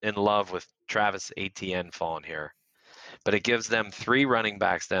in love with Travis Etienne falling here. But it gives them 3 running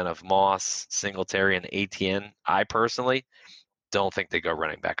backs then of Moss, Singletary, and Etienne. I personally don't think they go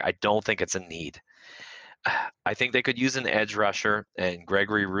running back. I don't think it's a need. I think they could use an edge rusher, and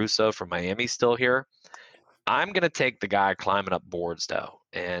Gregory Rousseau from Miami still here. I'm going to take the guy climbing up boards, though,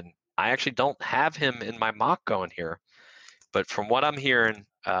 and I actually don't have him in my mock going here. But from what I'm hearing,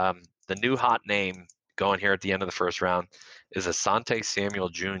 the new hot name going here at the end of the first round is Asante Samuel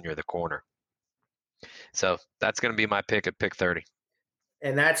Jr., the corner. So that's going to be my pick at pick 30.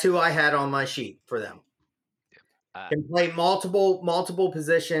 And that's who I had on my sheet for them. Can play multiple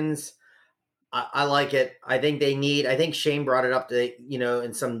positions. I like it. I think Shane brought it up to,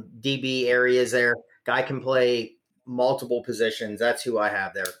 in some DB areas there. Guy can play multiple positions. That's who I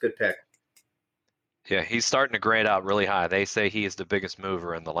have there. Good pick. Yeah, he's starting to grade out really high. They say he is the biggest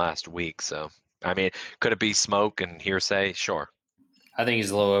mover in the last week. So, I mean, could it be smoke and hearsay? Sure. I think he's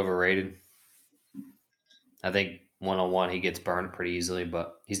a little overrated. I think one-on-one he gets burned pretty easily,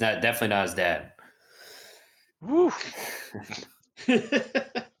 but he's definitely not his dad. Woo.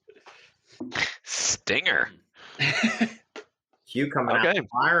 Stinger. Hugh coming out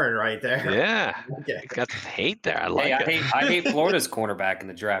firing right there. Yeah. Okay. Got some hate there. I like it. I hate Florida's cornerback in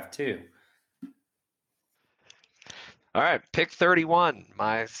the draft too. All right, pick 31.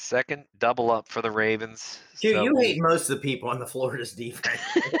 My second double up for the Ravens. Hugh, you hate most of the people on the Florida's defense.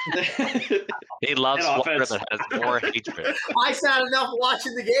 He loves Florida that has more hatred. I sat enough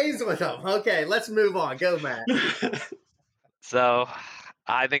watching the games with him. Okay, let's move on. Go, Matt. So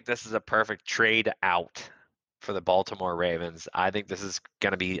I think this is a perfect trade out for the Baltimore Ravens. I think this is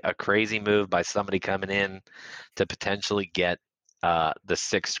going to be a crazy move by somebody coming in to potentially get the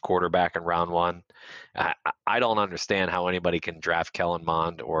 6th quarterback in round 1. I don't understand how anybody can draft Kellen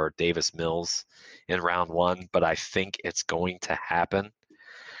Mond or Davis Mills in round 1, but I think it's going to happen.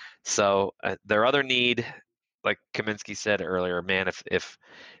 So their other need, like Kaminsky said earlier, man, if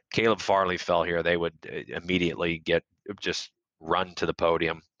Caleb Farley fell here, they would immediately just run to the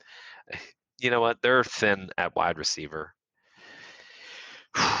podium. You know what? They're thin at wide receiver.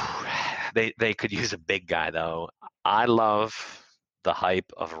 They could use a big guy, though. I love the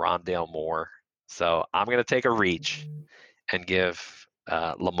hype of Rondale Moore. So I'm going to take a reach and give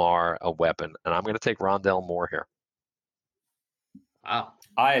Lamar a weapon, and I'm going to take Rondale Moore here. Wow.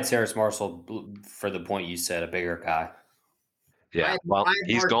 I had Terrace Marshall for the point you said, a bigger guy. Yeah,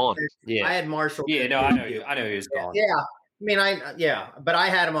 he's gone. Yeah, I had Marshall. Yeah, no, I know he was gone. Yeah, but I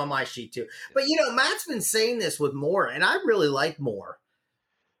had him on my sheet too. But Matt's been saying this with Moore, and I really like Moore.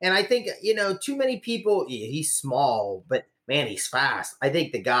 And I think too many people. He's small, but man, he's fast. I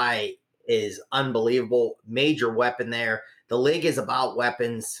think the guy is unbelievable. Major weapon there. The league is about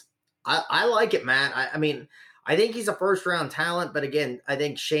weapons. I like it, Matt. I mean, I think he's a first-round talent, but again, I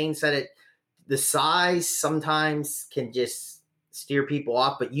think Shane said it. The size sometimes can just steer people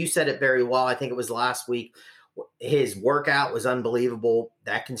off, but you said it very well. I think it was last week. His workout was unbelievable.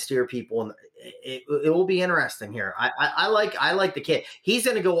 That can steer people, and it will be interesting here. I like the kid. He's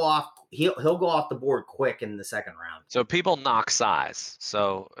going to go off. He'll go off the board quick in the second round. So people knock size.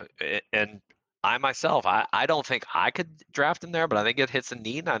 So and I myself, I don't think I could draft him there, but I think it hits a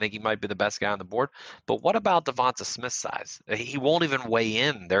need, and I think he might be the best guy on the board. But what about Devonta Smith's size? He won't even weigh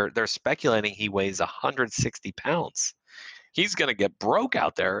in. They're speculating he weighs 160 pounds. He's going to get broke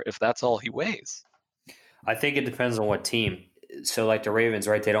out there if that's all he weighs. I think it depends on what team. So like the Ravens,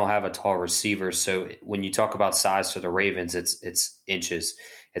 right, they don't have a tall receiver. So when you talk about size for the Ravens, it's inches.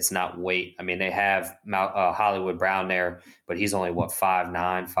 It's not weight. I mean, they have Hollywood Brown there, but he's only,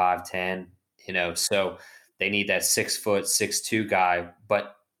 5'9", 5'10", so they need that 6 foot, 6'2" guy.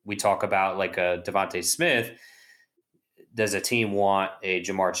 But we talk about like a Devontae Smith. Does a team want a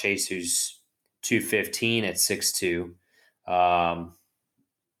Jamar Chase who's 215 at 6'2"? I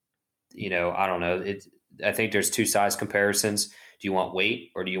don't know. I think there's 2 size comparisons. Do you want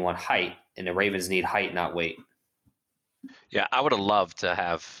weight or do you want height? And the Ravens need height, not weight. Yeah, I would have loved to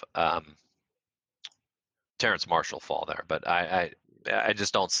have Terrence Marshall fall there, but I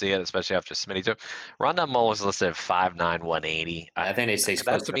just don't see it, especially after Smitty took. Rondon Moore was listed at 5'9", 180. I think they say he's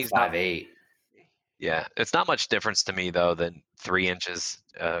closer to 5'8". Yeah, it's not much difference to me though than 3 inches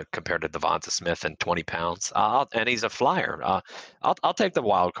compared to Devonta Smith and 20 pounds. And he's a flyer. I'll take the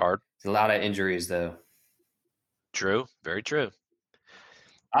wild card. There's a lot of injuries though. True, very true.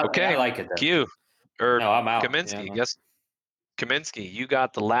 I Okay, like it though. Q or No, I'm out. Kaminsky. Yeah, Yes, Kaminsky, you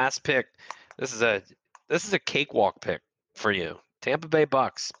got the last pick. This is a cakewalk pick for you. Tampa Bay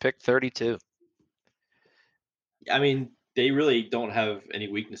Bucks, pick 32. I mean, they really don't have any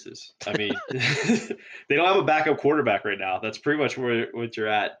weaknesses. I mean, they don't have a backup quarterback right now. That's pretty much what you're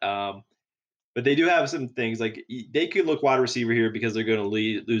at. But they do have some things like they could look wide receiver here because they're going to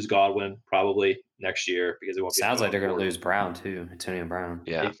lose Godwin probably next year because it won't. Sounds like they're going to lose Brown too, Antonio Brown.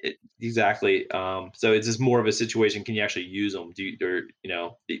 Yeah, exactly. So it's just more of a situation. Can you actually use them?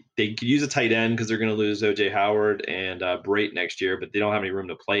 They could use a tight end because they're going to lose O.J. Howard and Brate next year, but they don't have any room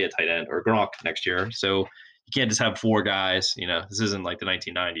to play a tight end or Gronk next year. So you can't just have 4 guys. This isn't like the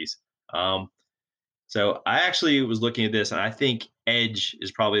 1990s. So I actually was looking at this, and I think edge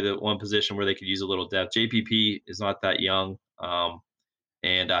is probably the one position where they could use a little depth. JPP is not that young,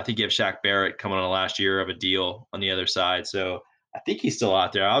 and I think you have Shaq Barrett coming on the last year of a deal on the other side. So I think he's still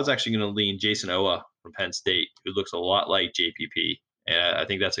out there. I was actually going to lean Jason Owa from Penn State, who looks a lot like JPP, and I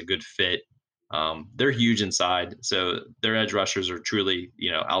think that's a good fit. They're huge inside, so their edge rushers are truly,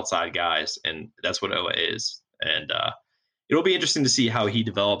 outside guys, and that's what Owa is. And it'll be interesting to see how he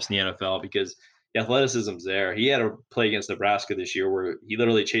develops in the NFL because the athleticism's there. He had a play against Nebraska this year where he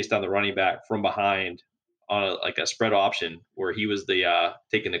literally chased down the running back from behind on a spread option where he was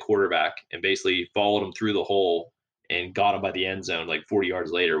taking the quarterback and basically followed him through the hole and got him by the end zone like 40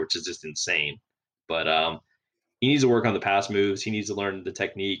 yards later, which is just insane. But he needs to work on the pass moves. He needs to learn the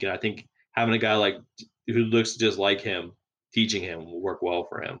technique. And I think having a guy who looks just like him, teaching him will work well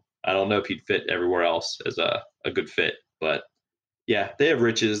for him. I don't know if he'd fit everywhere else as a good fit, but yeah, they have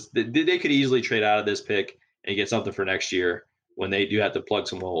riches. They could easily trade out of this pick and get something for next year when they do have to plug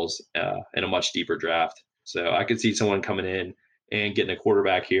some holes in a much deeper draft. So I could see someone coming in and getting a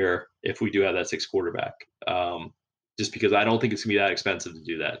quarterback here if we do have that 6th quarterback. Just because I don't think it's gonna be that expensive to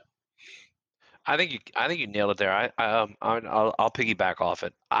do that. I think you nailed it there. I'll piggyback off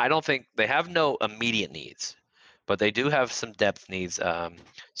it. I don't think they have no immediate needs, but they do have some depth needs.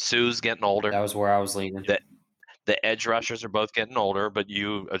 Sue's getting older. That was where I was leaning. The edge rushers are both getting older, but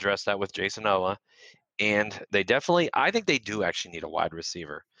you addressed that with Jason Owa. And I think they do actually need a wide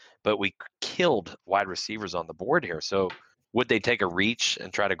receiver, but we killed wide receivers on the board here. So would they take a reach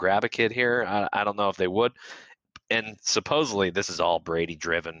and try to grab a kid here? I don't know if they would. And supposedly this is all Brady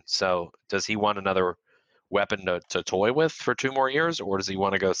driven. So does he want another weapon to toy with for 2 more years, or does he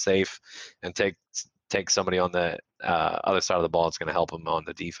want to go safe and take somebody on the other side of the ball that's going to help him on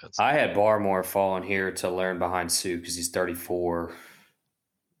the defense? I had Barmore falling here to learn behind Sue because he's 34.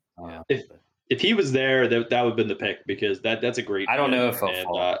 If he was there, that would have been the pick because that's a great. I don't know if he'll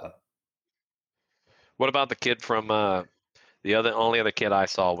fall. What about the kid from the only other kid I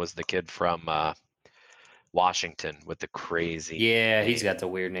saw was the kid from Washington with the crazy. Yeah, name. he's got the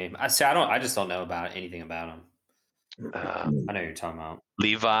weird name. I just don't know anything about him. I know what you're talking about.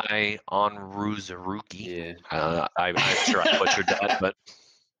 Levi Onwuzurike. Yeah. I'm sure I butchered that, but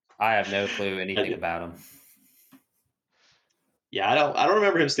I have no clue anything about him. Yeah, I don't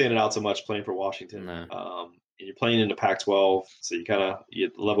remember him standing out so much playing for Washington. No. And you're playing in the Pac-12, so you kind of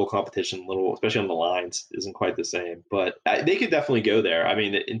level competition a little, especially on the lines, isn't quite the same. But they could definitely go there. I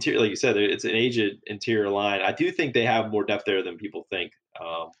mean, the interior, like you said, it's an aged interior line. I do think they have more depth there than people think.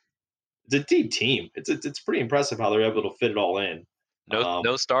 It's a deep team. It's pretty impressive how they're able to fit it all in.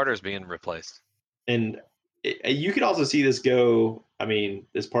 No starters being replaced. And you could also see this go. I mean,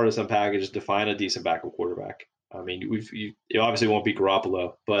 as part of some package to find a decent backup quarterback. I mean, it obviously won't be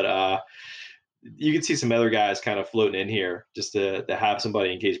Garoppolo, but you can see some other guys kind of floating in here just to have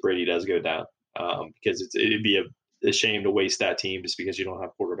somebody in case Brady does go down. Because it'd be a shame to waste that team just because you don't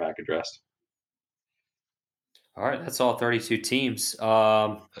have quarterback addressed. All right, that's all 32 teams.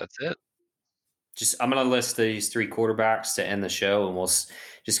 That's it. I'm going to list these 3 quarterbacks to end the show, and we'll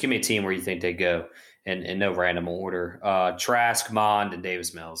just give me a team where you think they go in no random order. Trask, Mond, and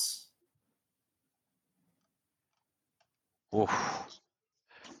Davis Mills. Oof.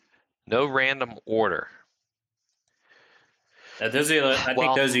 No random order. I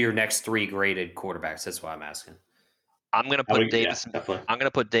think those are your next 3 graded quarterbacks. That's why I'm asking. I'm going to put Davis. I'm going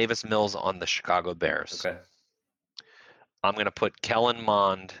to put Davis Mills on the Chicago Bears. Okay. I'm going to put Kellen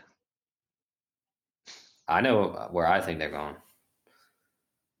Mond. I know where I think they're going.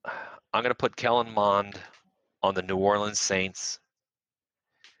 I'm going to put Kellen Mond on the New Orleans Saints.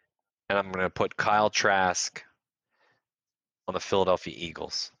 And I'm going to put Kyle Trask on the Philadelphia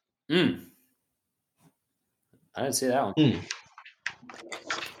Eagles. I didn't see that one.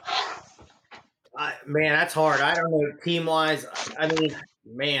 Man, that's hard. I don't know team wise. I mean,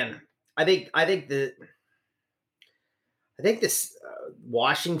 man, I think this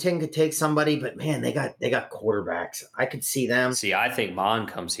Washington could take somebody, but man, they got quarterbacks. I could see them. See, I think Mon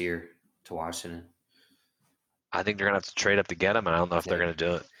comes here to Washington. I think they're going to have to trade up to get him, and I don't know if they're going to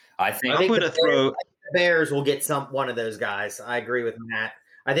do it. I think the Bears will get one of those guys. I agree with Matt.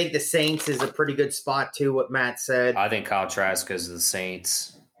 I think the Saints is a pretty good spot too. What Matt said. I think Kyle Trask because the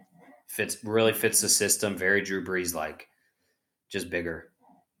Saints really fits the system. Very Drew Brees like, just bigger.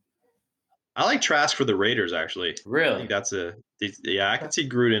 I like Trask for the Raiders actually. Really? I think that's I can see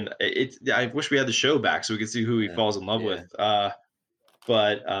Gruden. I wish we had the show back so we could see who he falls in love with.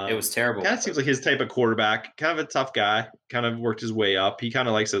 But it was terrible. Kind of seems like his type of quarterback. Kind of a tough guy. Kind of worked his way up. He kind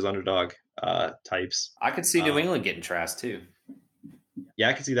of likes those underdog types. I could see New England getting Trask too. Yeah,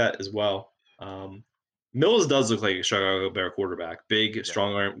 I can see that as well. Mills does look like a Chicago Bear quarterback. Big,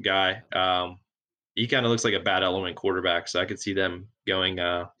 strong arm guy. He kind of looks like a bad element quarterback. So I could see them going.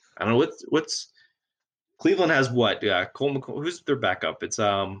 I don't know what's Cleveland has what? Cole McCoy. Who's their backup? It's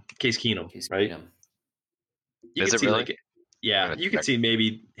Case Keenum, right? You Is can it see really? You can see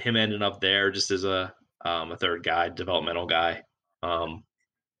maybe him ending up there just as a third guy, developmental guy. And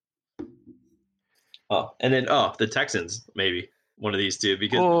then the Texans maybe one of these two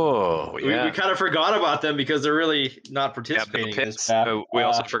because we kind of forgot about them because they're really not participating in this draft. We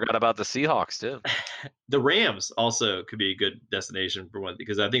also forgot about the Seahawks too. The Rams also could be a good destination for one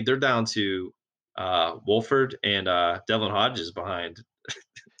because I think they're down to Wolford and Devlin Hodges behind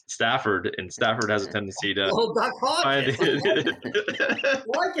Stafford, and Stafford has a tendency to like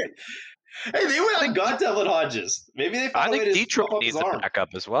it. Hey, they went out and got Devlin Hodges. Maybe they. I think Detroit needs a backup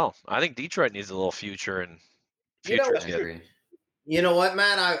as well. I think Detroit needs a little future and future. You know what,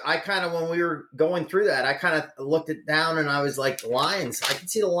 Matt? I kind of, when we were going through that, I kind of looked it down and I was like, Lions. I can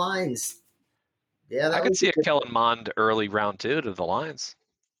see the Lions. Yeah, I could see a Kellen Mond early round 2 to the Lions.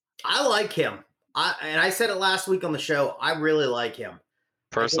 I like him. I said it last week on the show. I really like him.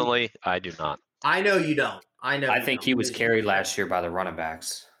 Personally, I do not. I know you don't. I think he was carried last year by the running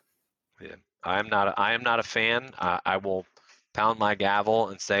backs. Yeah, I am not a fan. I will pound my gavel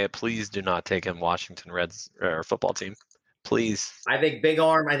and say, please do not take him Washington Reds football team. Please. I think big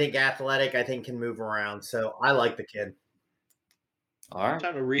arm. I think athletic. I think can move around. So I like the kid. All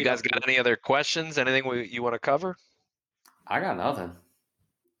right. You guys got any other questions? Anything you want to cover? I got nothing.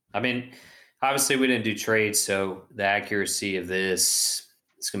 I mean, obviously we didn't do trades, so the accuracy of this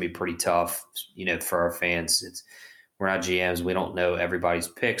it's going to be pretty tough, for our fans. We're not GMs. We don't know everybody's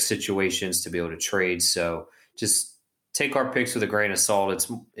pick situations to be able to trade. So just take our picks with a grain of salt.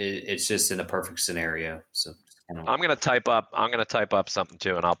 It's just in a perfect scenario. So I'm going to type up something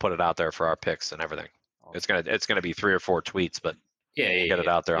too, and I'll put it out there for our picks and everything. It's gonna be 3 or 4 tweets, but get it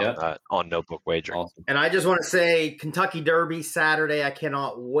out there on Notebook Wagering. Awesome. And I just want to say Kentucky Derby Saturday. I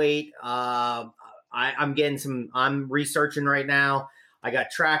cannot wait. I'm researching right now. I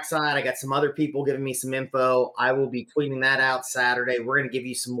got Trackside. I got some other people giving me some info. I will be tweeting that out Saturday. We're going to give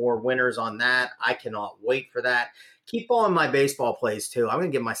you some more winners on that. I cannot wait for that. Keep following my baseball plays too. I'm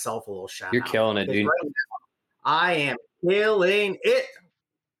going to give myself a little shout out. You're killing it, dude. Right now, I am killing it.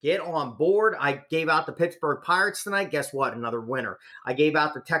 Get on board. I gave out the Pittsburgh Pirates tonight. Guess what? Another winner. I gave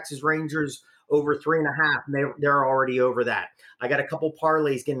out the Texas Rangers over 3.5. And they're already over that. I got a couple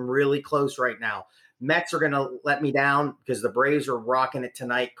parlays getting really close right now. Mets are going to let me down because the Braves are rocking it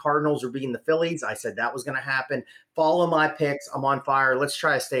tonight. Cardinals are beating the Phillies. I said that was going to happen. Follow my picks. I'm on fire. Let's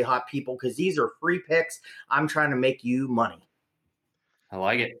try to stay hot, people, because these are free picks. I'm trying to make you money. I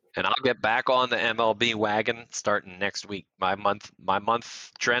like it. And I'll get back on the MLB wagon starting next week. My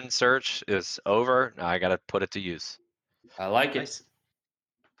month trend search is over. Now I got to put it to use. I like it.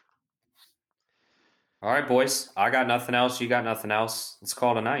 All right, boys. I got nothing else. You got nothing else. Let's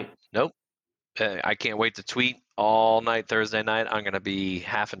call it a night. Nope. I can't wait to tweet all night Thursday night. I'm going to be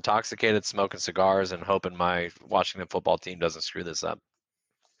half intoxicated, smoking cigars, and hoping my Washington football team doesn't screw this up.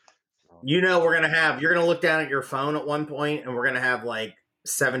 You're going to look down at your phone at one point, and we're going to have like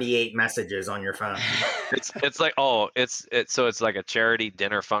 78 messages on your phone. It's like, it's like a charity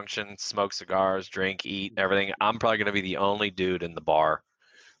dinner function, smoke cigars, drink, eat, everything. I'm probably going to be the only dude in the bar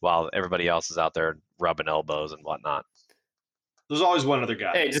while everybody else is out there rubbing elbows and whatnot. There's always one other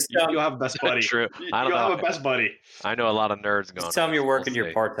guy. Hey, you'll have a best buddy. True. You'll have a best buddy. I know a lot of nerds going. Just tell them you're working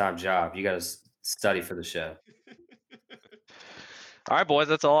your part-time job. You got to study for the show. All right, boys.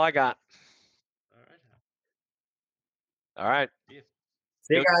 That's all I got. All right. See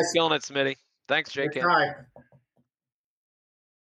you Keep guys. killing it, Smitty. Thanks, Good JK. try.